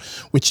 1,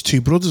 which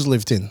 2 brothers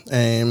lived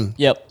in.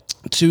 Yep.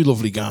 2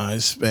 lovely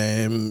guys,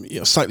 you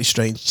know, slightly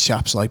strange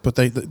chaps, like, but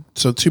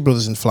so 2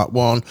 brothers in flat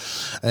 1,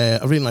 a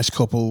really nice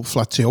couple,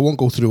 flat 2. I won't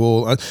go through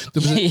all.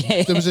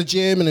 There was a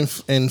German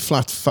in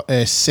flat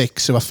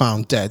 6 who I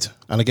found dead,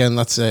 and again,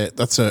 that's a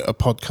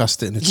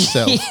podcast in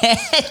itself.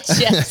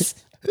 Yes.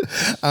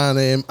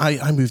 And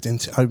I moved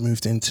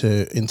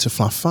into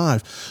flat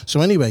 5.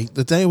 So anyway,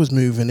 the day I was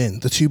moving in,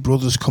 the 2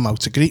 brothers come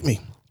out to greet me.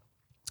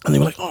 And they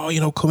were like, "Oh,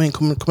 you know, come and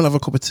have a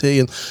cup of tea."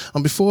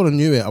 And before I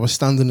knew it, I was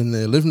standing in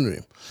their living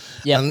room.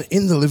 Yep. And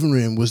in the living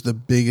room was the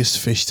biggest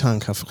fish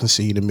tank I've fucking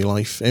seen in my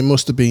life. It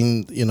must have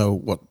been, you know,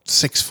 what,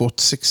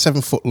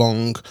 7 foot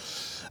long,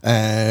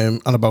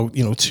 and about,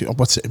 you know,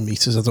 what's it in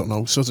meters? I don't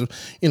know. Sort of,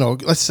 you know,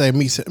 let's say a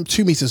meter,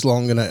 2 meters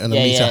long and a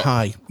meter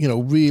high. You know,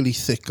 really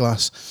thick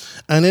glass.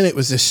 And in it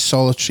was this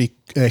solitary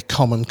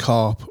common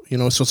carp. You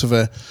know, sort of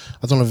I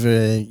don't know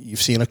if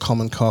you've seen a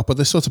common carp, but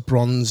they're sort of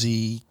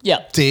bronzy,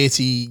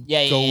 dirty,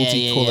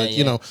 goldy colour.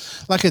 You know,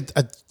 like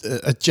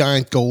a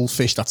giant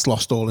goldfish that's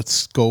lost all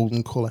its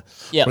golden colour.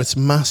 Yeah. But it's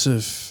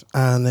massive.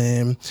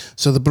 And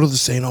so the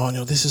brother's saying, "Oh, you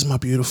know, this is my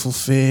beautiful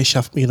fish.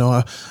 I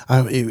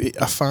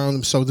found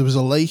them." So there was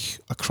a lake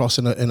across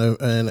in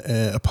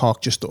a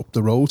park just up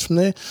the road from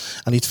there,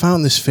 and he'd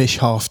found this fish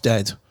half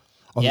dead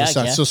on the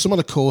side. So someone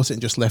had caught it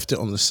and just left it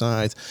on the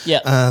side. Yeah.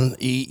 And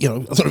he, you know,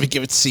 I don't know if he'd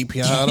give it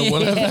CPR or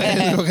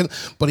whatever,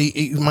 but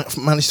he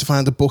managed to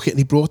find a bucket, and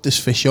he brought this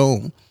fish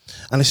home.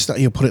 And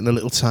he put it in a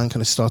little tank,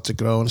 and it started to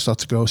grow. So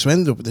I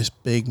ended up with this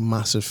big,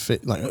 massive fish.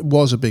 Like, it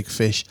was a big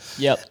fish.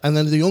 Yep. And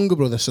then the younger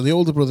brother, so the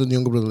older brother and the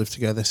younger brother lived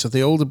together. So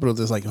the older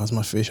brother's like, "Oh, it's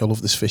my fish. I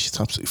love this fish. It's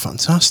absolutely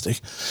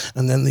fantastic."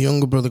 And then the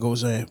younger brother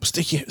goes,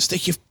 stick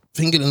your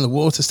finger in the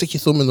water, stick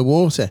your thumb in the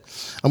water."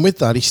 And with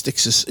that, he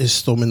sticks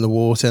his thumb in the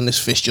water, and this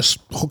fish just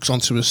hooks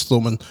onto his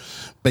thumb and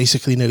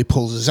basically nearly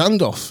pulls his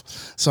hand off.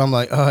 So I'm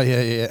like, "Oh,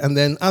 yeah." And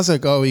then as I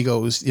go, he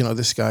goes, you know,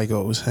 this guy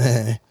goes,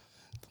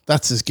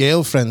 "That's his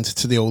girlfriend,"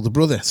 to the older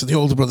brother. So the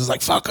older brother's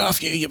like, "Fuck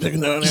off, you."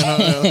 No.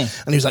 And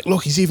he was like,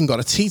 "Look, he's even got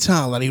a tea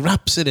towel that he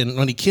wraps it in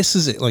when he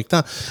kisses it like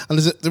that." And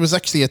there was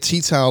actually a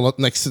tea towel up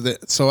next to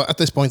it. So at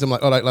this point, I'm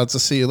like, "All right, lads, I'll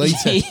see you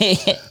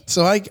later."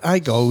 So I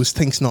goes,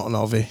 thinks nothing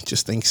of it,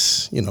 just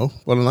thinks, you know,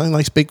 what a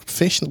nice big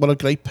fish, what a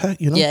great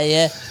pet, you know.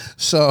 Yeah.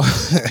 So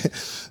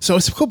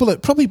it's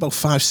probably about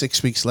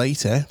 5-6 weeks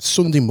later,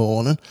 Sunday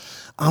morning.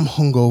 I'm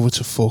hungover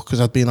to fuck because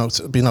I'd been out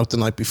the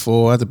night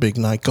before, had a big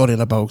night, got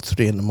in about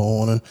 3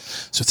 a.m.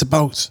 So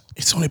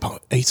it's only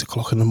about 8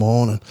 o'clock in the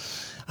morning.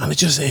 And it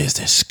just is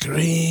this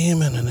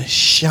screaming and this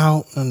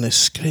shouting and this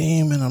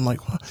screaming. I'm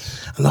like, what?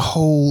 And the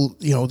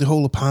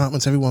whole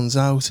apartment, everyone's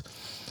out.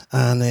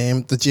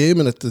 And the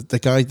German at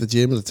the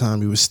German at the time,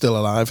 who was still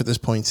alive at this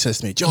point, says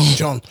to me,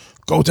 John,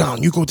 go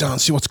down,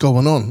 see what's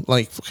going on.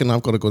 Like, fucking,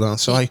 I've got to go down.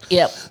 So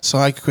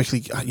I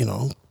quickly, you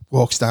know,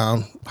 walks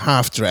down,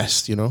 half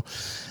dressed, you know.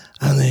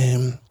 And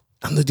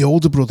the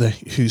older brother,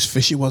 whose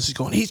fish it was, he's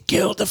going, "He's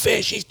killed the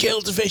fish, he's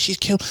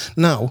killed."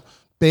 Now,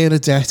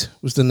 Bernadette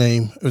was the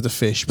name of the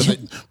fish,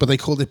 but they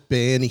called it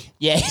Bernie.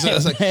 Yeah. So I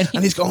was like,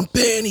 and he's going,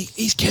 "Bernie,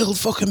 he's killed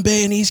fucking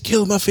Bernie, he's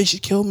killed my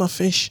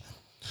fish.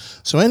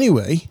 So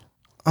anyway,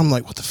 I'm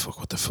like, what the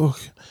fuck?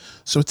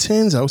 So it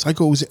turns out he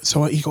goes,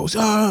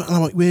 and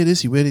I'm like, where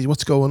is he?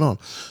 What's going on?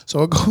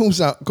 So I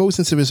goes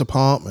into his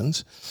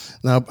apartment.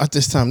 Now, at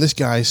this time, this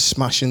guy's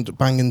smashing,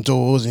 banging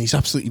doors, and he's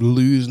absolutely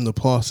losing the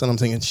plot. And I'm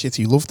thinking, shit,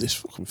 he loved this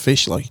fucking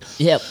fish, like.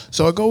 Yep.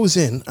 So I goes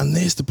in, and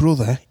there's the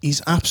brother.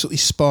 He's absolutely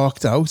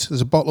sparked out.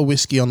 There's a bottle of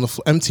whiskey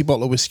empty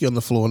bottle of whiskey on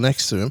the floor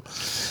next to him.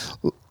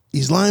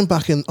 He's lying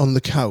back on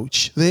the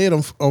couch, there,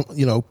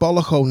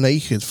 bollock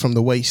naked from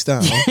the waist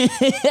down.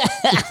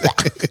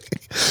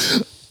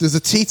 There's a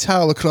tea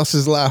towel across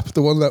his lap,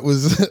 the one that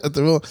was at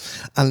the roll,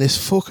 and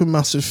this fucking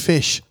massive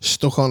fish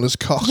stuck on his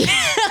cock.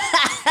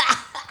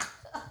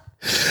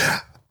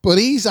 But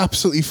he's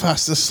absolutely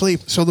fast asleep.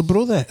 So the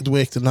brother had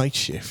worked a night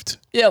shift.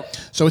 Yep.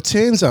 So it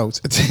turns out,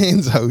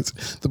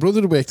 the brother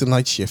had worked a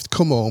night shift,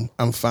 come home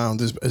and found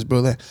his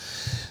brother.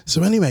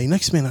 So anyway,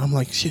 next minute I'm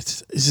like,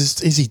 shit,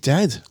 is he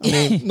dead? I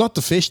mean, not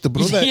the fish, the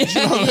brother. You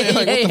know what I mean?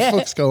 Like, what the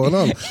fuck's going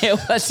on?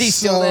 Was he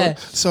still there?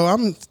 So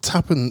I'm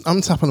tapping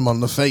him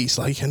on the face,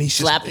 like, and he's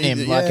slapping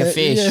him like a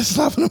fish. Yeah,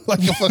 slapping him like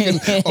a fucking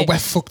a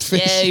wet fucked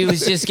fish. Yeah, he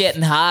was just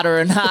getting harder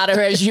and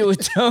harder as you were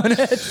doing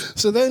it.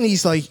 So then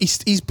he's like,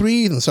 he's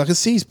breathing, so I can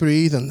see he's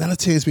breathing. Then it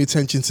turns my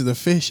attention to the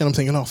fish, and I'm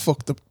thinking, oh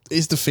fuck,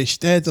 is the fish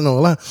dead and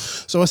all that?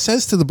 So I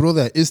says to the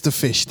brother, is the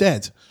fish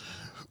dead?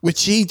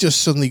 Which he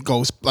just suddenly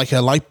goes like a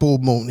light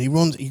bulb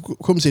moment. He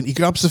comes in, he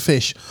grabs the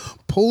fish,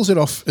 pulls it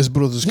off his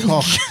brother's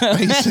cock,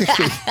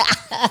 basically.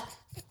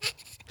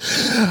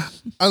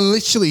 And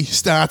literally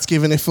starts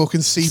giving it fucking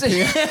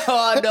CPR.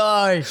 Oh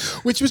no.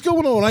 Which was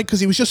going all right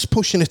because he was just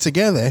pushing it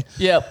together.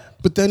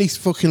 Yep. But then he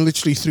fucking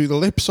literally threw the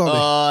lips on it.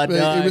 Oh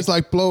no. He was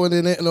like blowing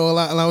in it and all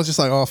that. And I was just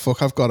like, oh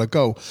fuck, I've got to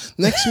go.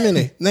 Next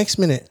minute,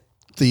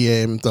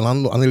 the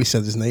landlord, I nearly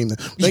said his name there.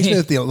 Next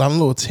minute, the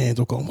landlord turned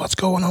up going, what's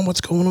going on?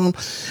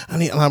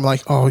 And I'm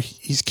like, oh,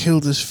 he's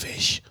killed his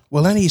fish.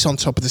 Well, then he's on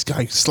top of this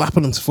guy,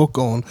 slapping him to fuck,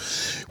 going,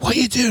 what are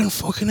you doing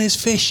fucking his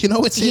fish?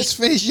 It's his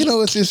fish.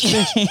 It's his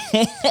fish.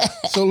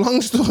 So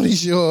long story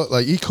short,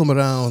 like, he come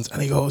around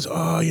and he goes,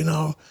 oh,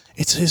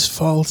 it's his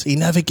fault. He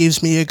never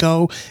gives me a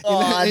go. No.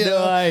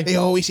 I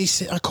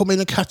come in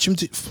and catch him,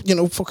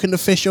 fucking the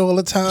fish all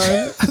the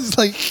time.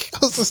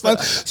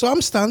 So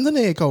I'm standing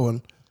there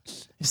going,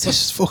 is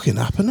this fucking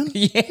happening?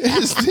 Yeah.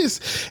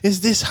 Is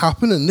this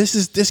happening?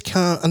 This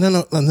can't. And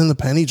then the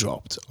penny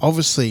dropped.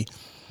 Obviously,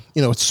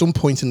 at some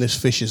point in this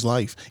fish's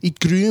life, he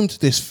groomed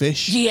this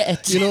fish. Yeah,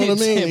 you know what I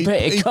mean.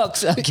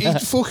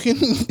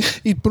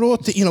 He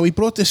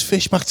brought this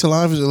fish back to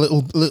life as a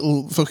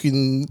little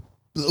fucking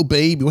little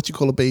baby. What do you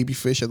call a baby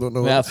fish? I don't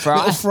know.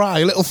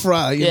 Little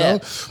fry. You know.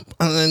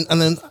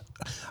 And then,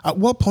 at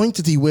what point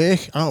did he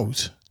work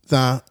out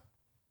that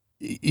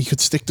he could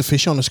stick the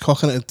fish on his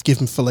cock and it'd give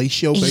him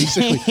fellatio,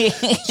 basically?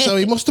 So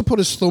he must have put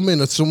his thumb in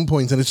at some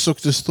point and it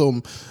sucked his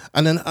thumb.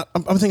 And then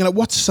I'm thinking, like,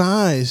 what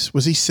size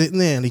was he sitting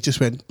there? And he just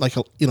went, like,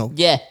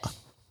 yeah,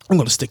 I'm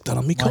going to stick that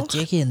on me cock.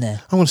 dick in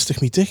there. I'm going to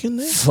stick me dick in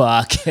there.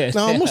 Fuck it.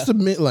 Now, I must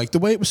admit, like, the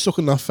way it was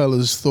sucking that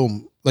fella's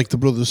thumb, like the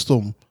brother's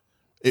thumb,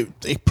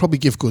 it probably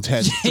give good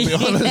head, to be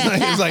honest.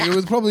 It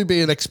would probably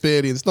be an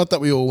experience. Not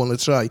that we all want to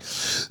try.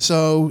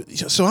 So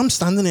I'm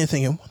standing there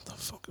thinking, what the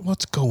fuck?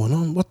 What's going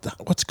on?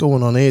 What's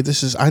going on here?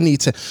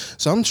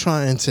 So I'm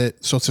trying to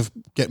sort of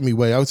get my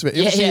way out of it.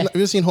 Have you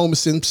ever seen Homer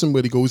Simpson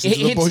where he goes into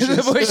the bushes?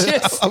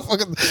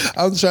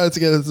 I'm trying to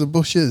get into the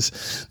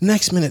bushes.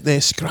 Next minute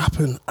they're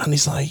scrapping and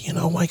he's like,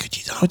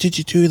 how did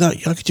you do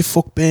that? How could you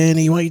fuck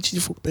Bernie? Why did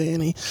you fuck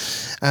Bernie?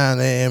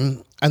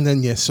 And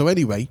then so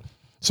anyway.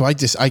 So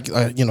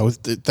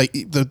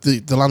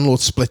the landlord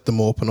split them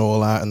up and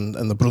all that,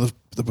 and the brother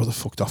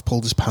fucked off,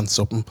 pulled his pants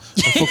up and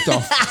fucked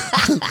off.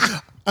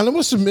 And I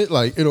must admit,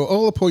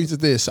 all the point of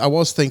this, I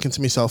was thinking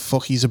to myself,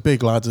 fuck, he's a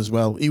big lad as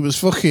well. He was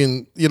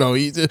fucking,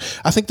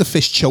 I think the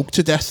fish choked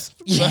to death.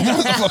 Yeah.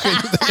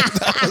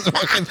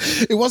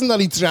 It wasn't that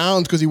he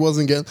drowned because he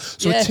wasn't getting.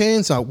 So it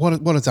turns out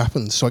what had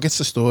happened. So I get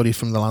the story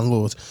from the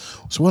landlord.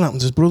 So what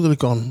happened? His brother had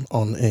gone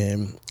on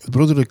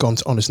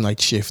his night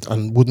shift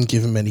and wouldn't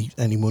give him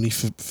any money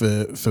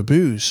for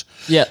booze.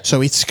 Yeah. So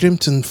he'd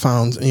scrimped and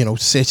found,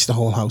 searched the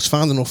whole house,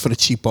 found enough for a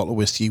cheap bottle of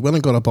whiskey. Went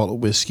and got a bottle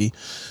of whiskey.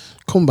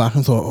 Come back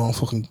and thought, oh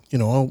fucking,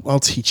 I'll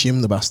teach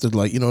him, the bastard,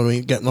 like, you know what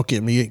I mean, not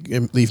give me,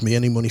 leave me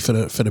any money for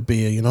the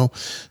beer,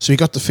 So he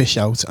got the fish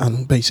out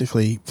and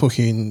basically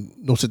fucking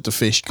nutted the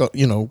fish, got,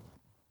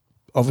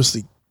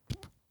 obviously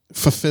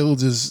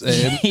fulfilled his,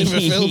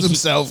 fulfilled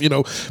himself,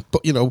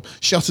 but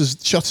shot his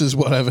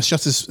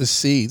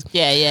seed.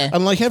 Yeah.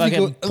 And like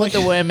put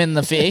the worm in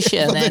the fish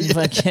and then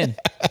fucking.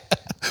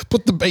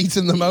 Put the bait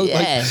in the mouth.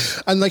 Yeah.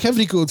 And like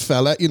every good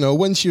fella,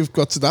 once you've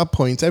got to that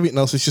point, everything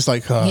else is just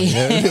like, oh,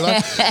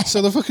 yeah.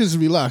 So the fucker's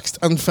relaxed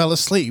and fell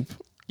asleep.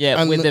 Yeah,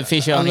 and with the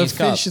fish on his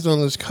cock. Fish is on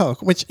his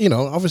cock, which,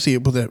 obviously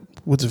it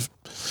would have,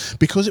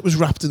 because it was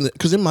wrapped in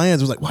because in my head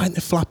it was like, why didn't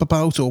it flap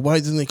about, or why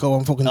didn't it go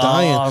on fucking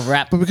dying?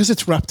 But because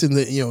it's wrapped in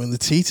the, in the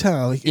tea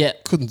towel,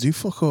 it couldn't do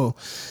fuck all.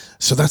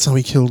 So that's how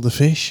he killed the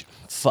fish.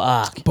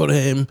 Fuck. But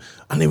and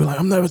they were like,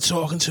 I'm never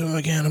talking to him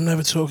again. I'm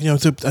never talking.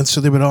 And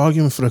so they were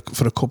arguing for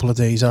a couple of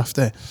days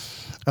after.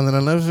 And then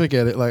I'll never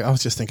forget it. Like, I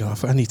was just thinking, oh,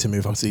 I need to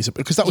move out to these,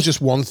 because that was just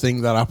one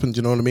thing that happened.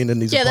 You know what I mean? In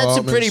these Yeah, that's a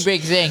apartments. pretty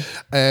big thing.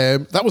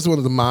 That was one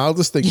of the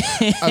mildest things.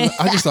 And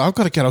I just thought, I've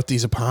got to get out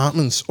these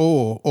apartments,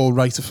 or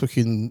write a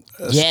fucking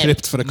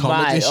script for a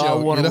comedy mate, show. I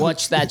want you to know?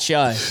 watch that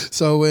show.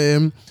 So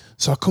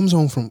I comes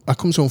home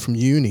from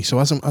uni. So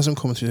as I'm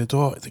coming through the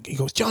door, he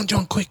goes, John,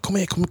 quick, come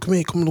here, come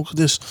and look at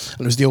this.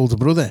 And it was the older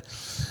brother.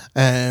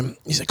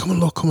 He said, come and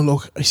look.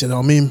 He said,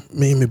 oh, me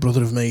and my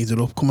brother have made it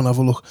up. Come and have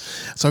a look.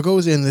 So I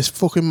goes in this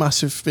fucking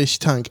massive fish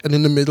tank, and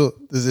in the middle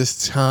there's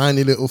this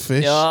tiny little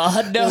fish.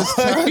 Oh, no. This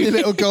tiny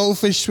little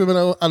goldfish swimming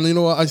out. And you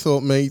know what I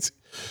thought, mate?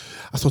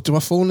 I thought, do I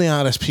phone the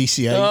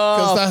RSPCA?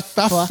 Because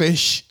that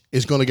fish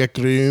is going to get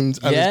groomed,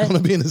 and it's going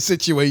to be in a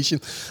situation.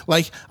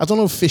 Like, I don't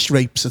know if fish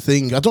rape's a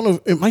thing. I don't know.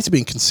 It might have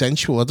been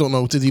consensual. I don't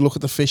know. Did he look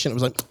at the fish and it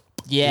was like...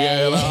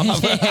 Yeah,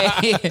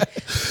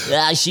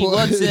 she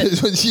wants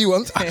it. She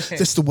wants.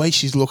 That's the way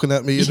she's looking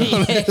at me. You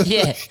know?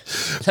 Yeah.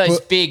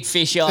 Those big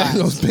fish eyes.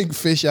 Those big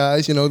fish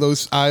eyes. You know,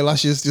 those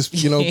eyelashes just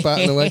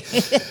batting away.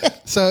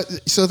 So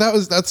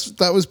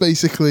that was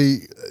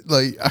basically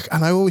like,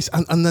 and I always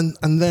and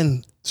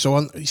then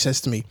he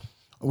says to me,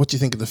 what do you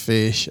think of the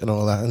fish and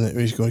all that? And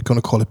he's going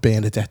to call it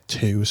Bernadette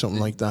 2 or something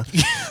like that.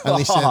 And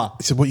he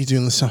said, what are you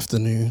doing this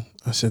afternoon?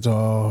 I said,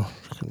 I'm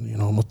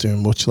not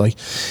doing much. Like,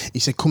 he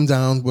said, come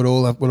down. We're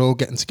all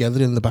getting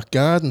together in the back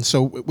garden.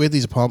 So where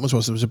these apartments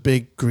was, there was a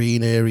big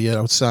green area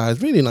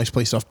outside. Really nice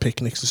place to have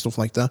picnics and stuff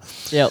like that.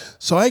 Yep.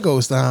 So I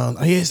goes down.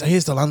 I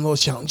hears the landlord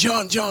shouting,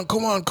 John,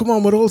 come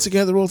on, we're all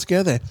together.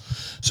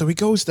 So he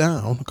goes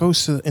down,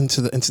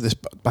 into this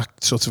back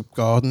sort of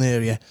garden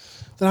area.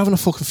 They're having a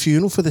fucking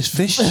funeral for this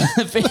fish.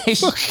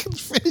 Fucking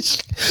fish.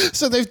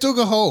 So they've dug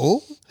a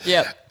hole.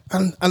 Yep.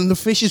 And the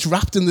fish is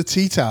wrapped in the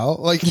tea towel.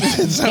 Like,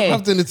 it's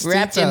wrapped in its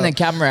wrapped tea towel. in the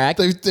cum rack.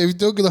 They've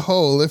dug the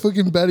hole. They're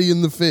fucking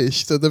burying the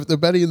fish. So they're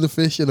burying the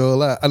fish and all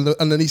that.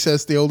 And then he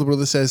says, the older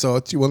brother says,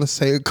 oh, do you want to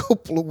say a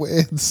couple of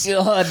words?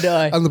 Oh,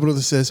 no. And the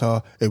brother says,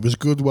 oh, it was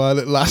good while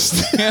it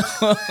lasted.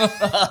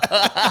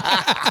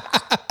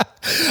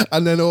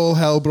 And then all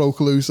hell broke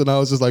loose, and I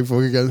was just like,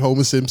 fucking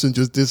Homer Simpson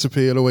just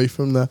disappeared away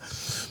from there.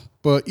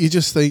 But you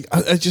just think,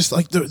 I just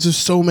like, there's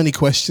so many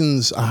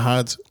questions I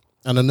had,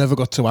 and I never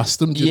got to ask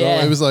them. Do you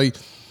know? It was like,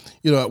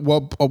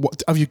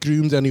 what have you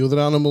groomed any other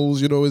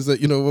animals? Is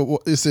that,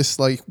 what is this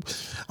like?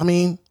 I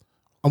mean,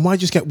 and why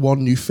just get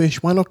one new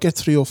fish? Why not get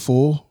 3 or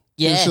 4?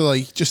 Yeah.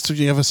 Just so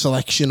you have a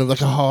selection of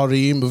like a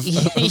harem of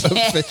fish.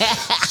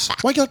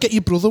 Why not get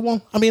your brother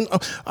one? I mean,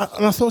 and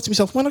I thought to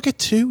myself, why not get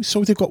 2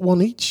 so they've got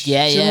one each?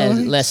 Yeah,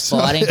 less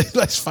fighting.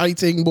 Less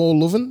fighting, more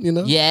loving,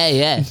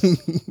 Yeah.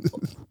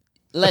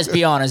 Let's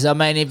be honest. I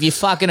mean, if you're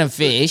fucking a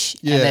fish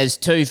and there's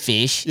 2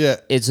 fish,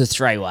 it's a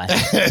 3-way.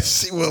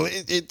 Well,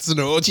 it's an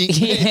orgy.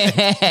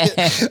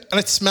 And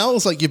it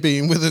smells like you're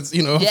being with a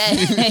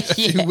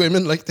few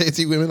women, like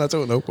 30 women. I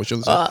don't know what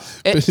should I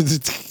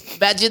say.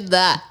 Imagine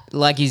that.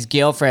 Like, his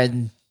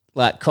girlfriend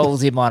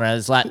calls him on it.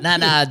 It's like,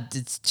 nah,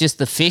 it's just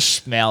the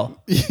fish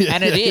smell.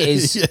 And it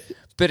is,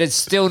 but it's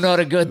still not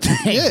a good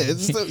thing. Yeah,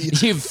 it's still,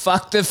 you've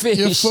fucked a fish.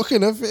 You're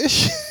fucking a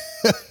fish.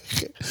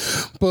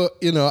 But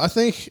I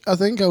think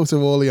out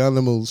of all the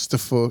animals to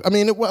fuck, I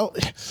mean,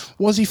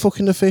 was he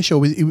fucking the fish,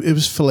 or it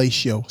was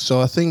fellatio? So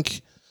I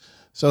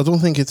don't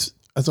think it's.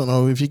 I don't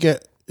know if you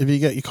get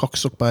your cock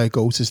sucked by a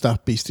goat, is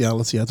that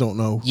bestiality? I don't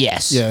know.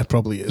 Yes. Yeah, it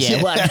probably is.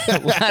 Yeah.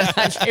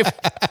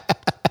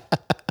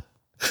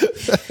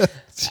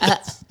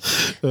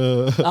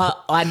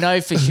 I know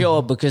for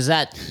sure, because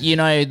that,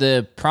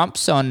 the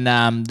prompts on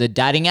the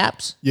dating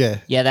apps. Yeah,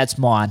 that's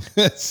mine.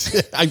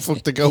 I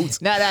fucked the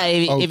goat. No.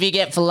 If you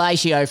get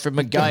fellatio from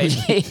a goat,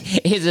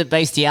 it's a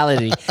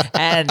bestiality,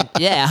 and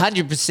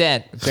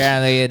 100%.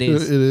 Apparently, it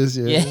is. It is.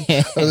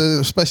 Yeah.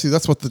 Especially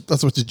that's what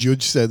the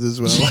judge said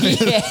as well.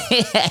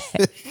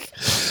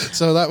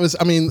 So that was.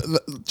 I mean,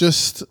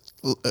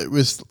 it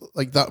was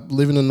like that.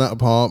 Living in that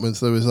apartment,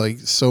 there was like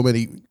so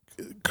many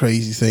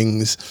crazy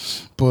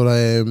things, but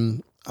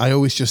I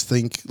always just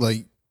think,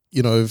 like,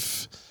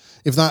 if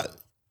that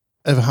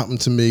ever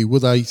happened to me,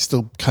 would I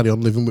still carry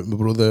on living with my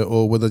brother,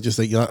 or would I just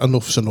think,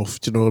 enough's enough?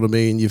 Do you know what I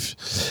mean?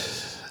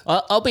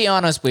 I'll be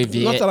honest with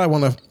you. Not that I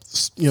want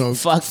to,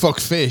 fuck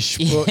fish,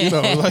 but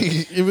like,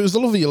 if it was the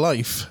love of your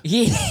life,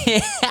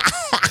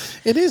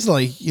 it is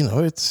like,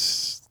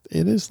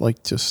 it is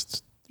like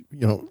just,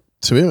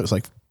 to him, it's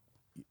like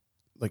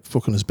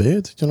fucking his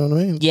beard. Do you know what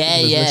I mean?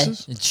 Yeah.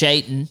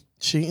 Cheating.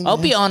 I'll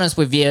be honest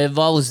with you. If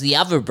I was the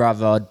other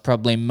brother, I'd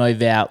probably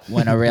move out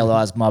when I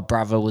realised my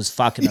brother was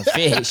fucking a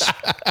fish.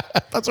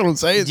 That's what I'm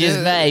saying. Just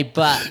me,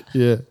 but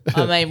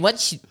I mean,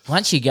 once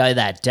you go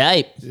that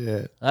deep,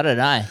 I don't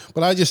know.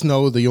 But I just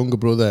know the younger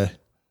brother,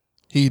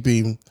 he'd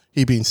been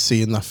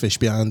seeing that fish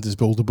behind his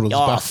older brother's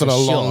back for a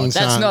long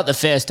time. That's not the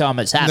first time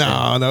it's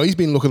happened. No, he's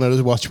been looking at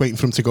his watch, waiting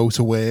for him to go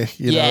to work.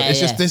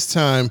 It's just this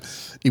time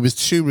he was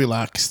too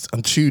relaxed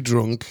and too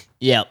drunk.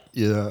 Yep.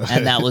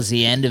 And that was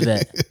the end of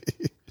it.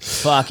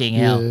 Fucking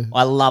hell.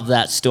 I love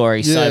that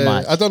story so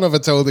much. I don't know if I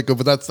told it good,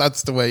 but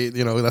that's the way,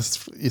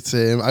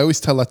 I always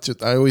tell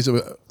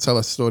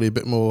that story a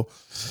bit more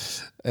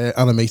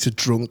animated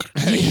drunk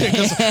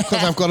because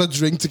I've got a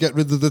drink to get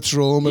rid of the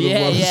trauma.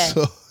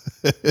 So.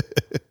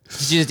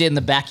 Just in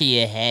the back of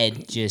your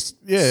head, just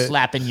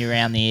slapping you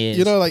around the ears.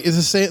 You know, like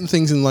there's certain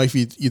things in life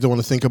you don't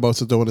want to think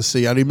about or don't want to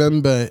see. I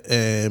remember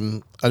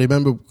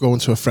going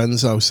to a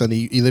friend's house and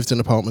he lived in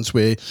apartments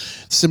where,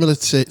 similar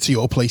to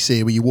your place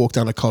here, where you walk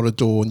down a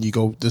corridor and you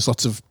go, there's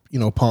lots of, you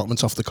know,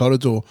 apartments off the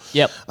corridor.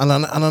 Yep. And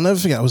I'll never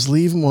forget, I was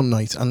leaving one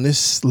night and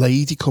this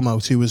lady come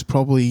out who was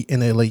probably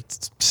in her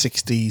late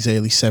 60s,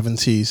 early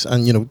 70s.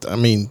 And, you know, I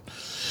mean,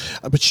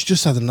 but she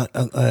just had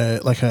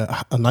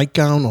a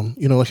nightgown on,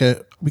 you know,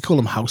 we call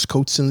them house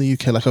coats in the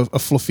UK, like a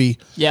fluffy.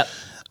 Yep.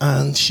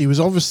 And she was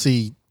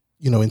obviously,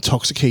 you know,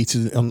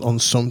 intoxicated on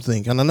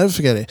something. And I'll never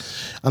forget it.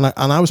 And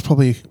I was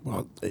probably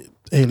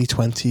early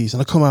 20s.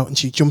 And I come out and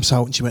she jumps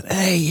out and she went,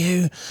 "Hey,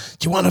 you,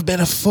 do you want a bit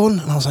of fun?"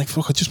 And I was like,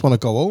 fuck, I just want to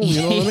go home,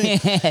 you know what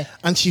I mean?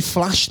 And she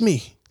flashed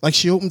me. Like,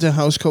 she opened her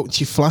house coat and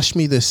she flashed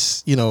me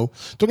this, you know,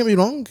 don't get me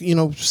wrong, you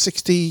know,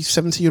 60,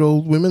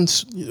 70-year-old women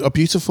are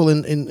beautiful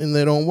in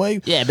their own way.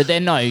 Yeah, but they're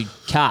no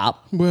carp.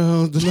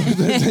 Well,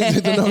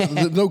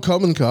 they're no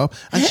common carp.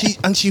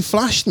 And she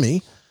flashed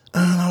me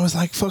and I was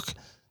like, fuck,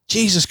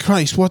 Jesus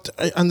Christ, what?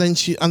 And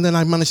then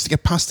I managed to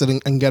get past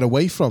it and get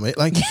away from it.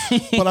 Like,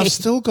 but I've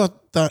still got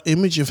that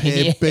image of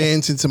her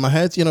burnt into my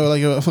head. You know,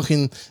 like a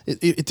fucking.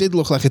 It did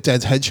look like a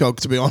dead hedgehog,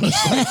 to be honest,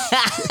 like,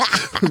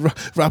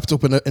 wrapped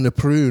up in a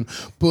prune.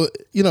 But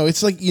you know,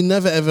 it's like you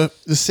never ever.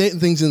 There's certain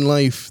things in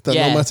life that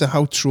no matter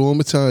how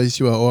traumatized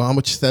you are or how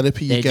much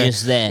therapy you get,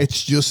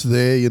 it's just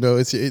there. You know,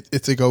 it's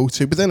a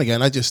go-to. But then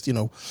again, I just, you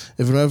know,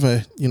 if I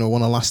ever, you know,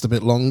 want to last a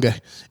bit longer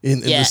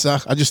in the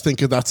sack, I just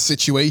think of that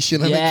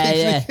situation and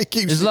it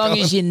keeps as long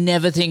as you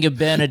never think of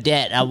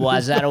Bernadette,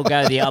 otherwise that'll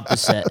go the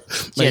opposite.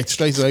 Mate,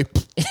 straight away.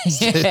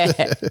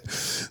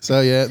 So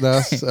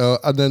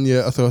and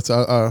then I thought,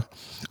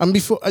 and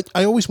before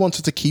I always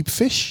wanted to keep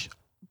fish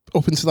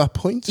up until that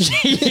point.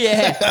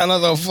 Yeah. And I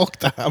thought, fuck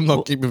that, I'm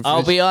not keeping fish.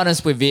 I'll be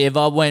honest with you, if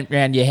I went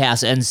round your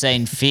house and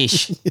seen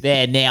fish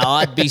there now,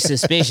 I'd be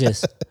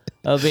suspicious.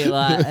 I'll be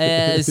like,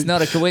 it's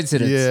not a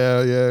coincidence.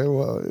 Yeah.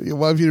 Well,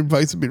 why have you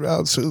invited me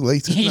round so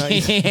late at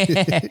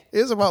night?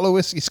 Here's a bottle of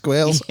whiskey,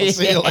 squirrels. I'll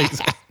see you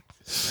later.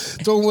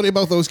 Don't worry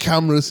about those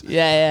cameras.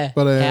 Yeah.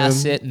 But house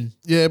sitting.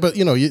 Yeah, but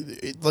you know,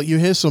 you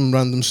hear some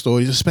random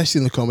stories, especially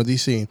in the comedy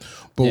scene.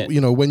 But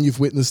you know, when you've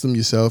witnessed them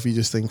yourself, you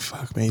just think,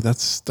 "Fuck me,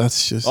 that's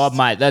just." Oh,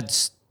 mate,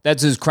 that's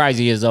as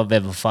crazy as I've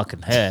ever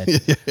fucking heard.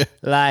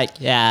 Like,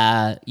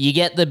 you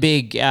get the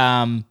big,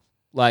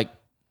 like,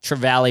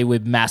 Trevally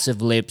with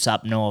massive lips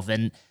up north,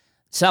 and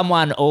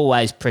someone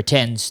always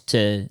pretends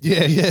to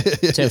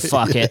to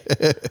fuck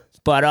it.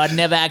 But I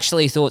never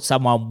actually thought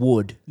someone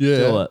would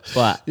do it.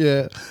 But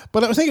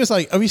but I think it's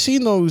like, have you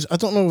seen those? I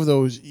don't know if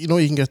those, you know,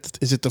 you can get,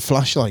 is it the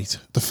flashlight?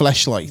 The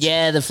fleshlight.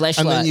 Yeah, the fleshlight.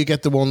 And then you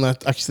get the one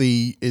that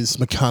actually is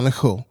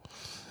mechanical.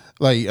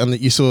 Like, and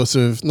you sort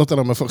of, not that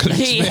I'm a fucking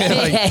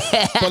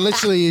expert, but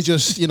literally you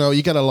just, you know,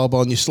 you get a lob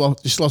on, you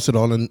slot it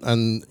on,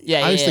 and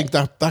I just think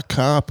that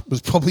carp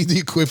was probably the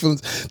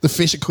equivalent, the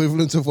fish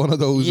equivalent of one of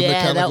those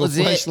mechanical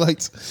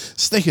flashlights.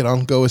 Stick it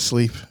on, go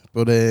asleep.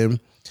 But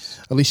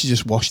at least you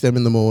just wash them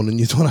in the morning.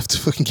 You don't have to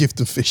fucking give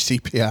them fish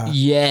CPR.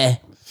 Yeah.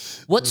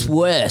 What's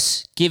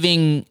worse,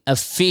 giving a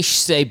fish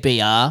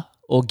CPR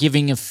or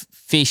giving a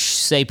fish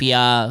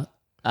CPR?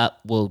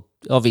 Well,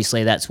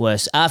 obviously that's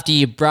worse. After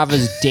your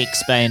brother's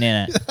dick's been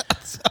in it.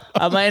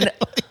 I mean,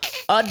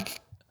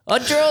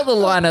 I'd draw the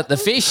line at the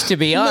fish, to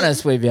be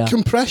honest with you.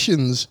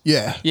 Compressions,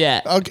 yeah.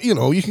 You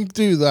know, you can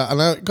do that,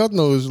 and God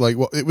knows, like,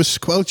 what it was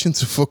squelching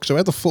to fuck. So I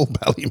had a full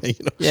belly, mate.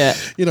 You know? Yeah.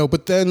 You know,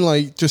 but then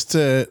like just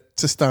to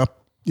start.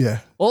 Yeah.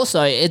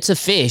 Also, it's a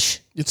fish.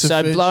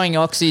 So blowing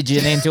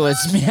oxygen into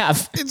its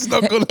mouth, it's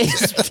not gonna.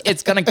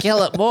 it's gonna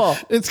kill it more.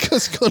 It's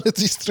just gonna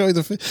destroy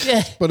the fish.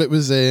 Yeah. But it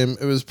was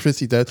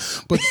pretty dead.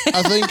 But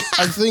I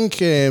think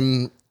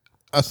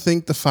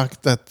the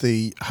fact that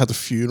they had a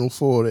funeral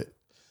for it,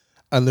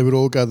 and they were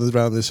all gathered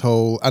around this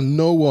hole, and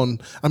no one.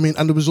 I mean,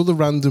 and there was other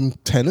random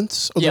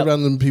tenants,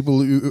 random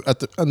people who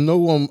and no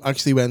one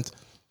actually went,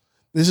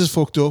 "This is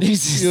fucked up."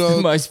 This is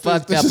the most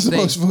fucked up thing. This is the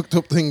most fucked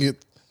up thing.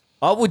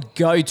 I would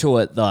go to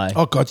it though.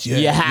 Oh God, yeah.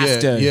 You have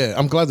to. Yeah,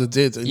 I'm glad I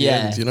did in the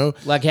end, you know.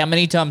 Like, how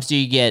many times do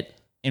you get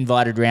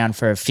invited round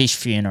for a fish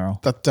funeral?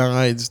 That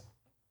died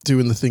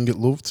doing the thing it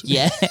loved.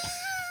 Yeah.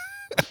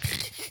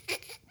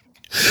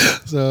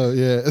 So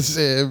yeah, it's,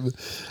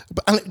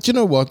 but do you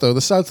know what though? The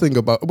sad thing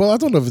about, well, I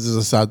don't know if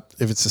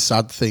it's a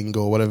sad thing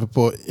or whatever,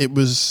 but it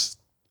was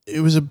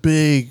a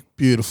big,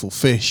 beautiful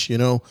fish, you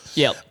know.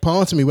 Yeah.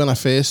 Part of me when I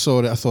first saw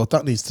it, I thought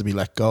that needs to be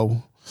let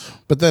go.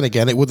 But then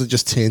again, it would have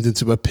just turned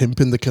into a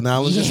pimp in the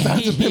canal and just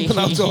started pimping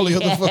out all the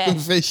other fucking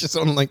fish or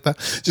something like that.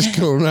 Just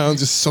going around,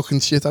 just sucking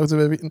shit out of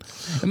everything.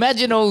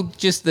 Imagine all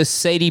just the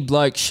seedy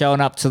blokes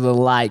showing up to the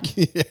lake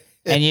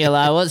and you're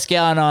like, what's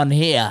going on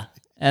here?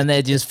 And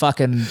they're just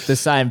fucking the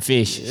same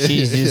fish.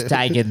 She's just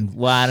taking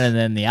one and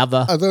then the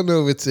other. I don't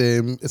know if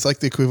it's like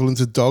the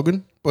equivalent of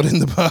dogging, but in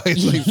the bar.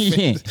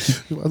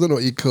 Like, I don't know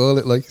what you call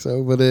it, like,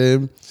 so, but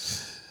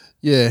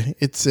Yeah,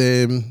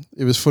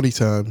 it was funny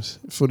times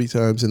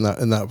in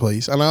that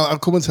place, and I'll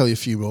come and tell you a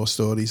few more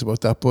stories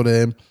about that. But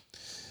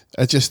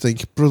I just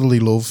think brotherly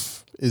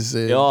love is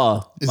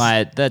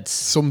mate, that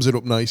sums it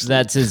up nicely.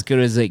 That's as good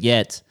as it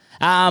gets.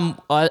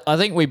 I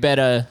think we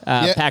better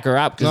pack her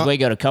up because we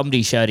got a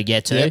comedy show to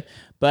get to. Yeah.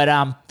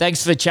 But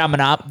thanks for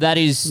chumming up. That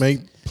is,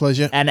 mate,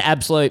 pleasure. An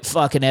absolute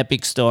fucking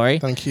epic story.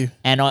 Thank you.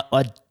 And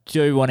I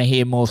do want to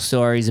hear more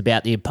stories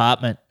about the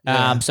apartment.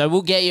 Yeah. So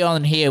we'll get you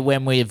on here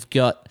when we've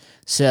got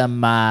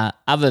some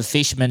other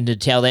fishermen to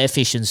tell their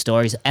fishing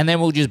stories, and then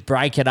we'll just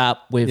break it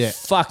up with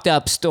fucked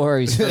up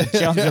stories from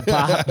John's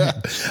apartment.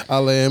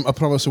 I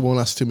promise I won't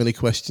ask too many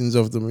questions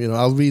of them. You know,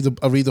 I'll read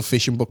the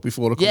fishing book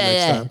before I come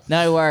next time.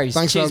 No worries.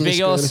 Thanks Cheers, for having Big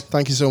me, Horse. Scotty.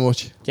 Thank you so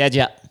much.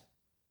 Ciao.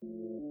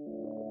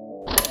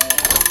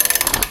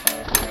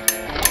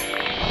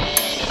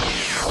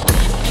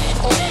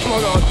 Oh my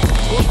god,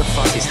 what the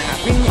fuck is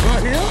happening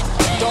right now?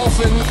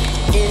 Dolphin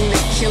in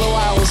killer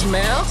whale's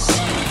mouth?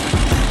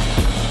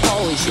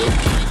 Holy shit.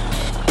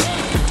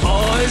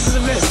 Oh, this is the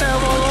best day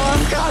of my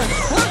life, God.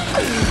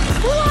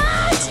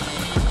 What?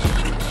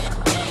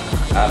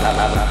 I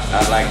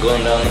like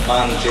going down the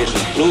pond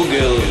chasing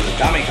bluegills and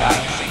tommy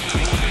cocks.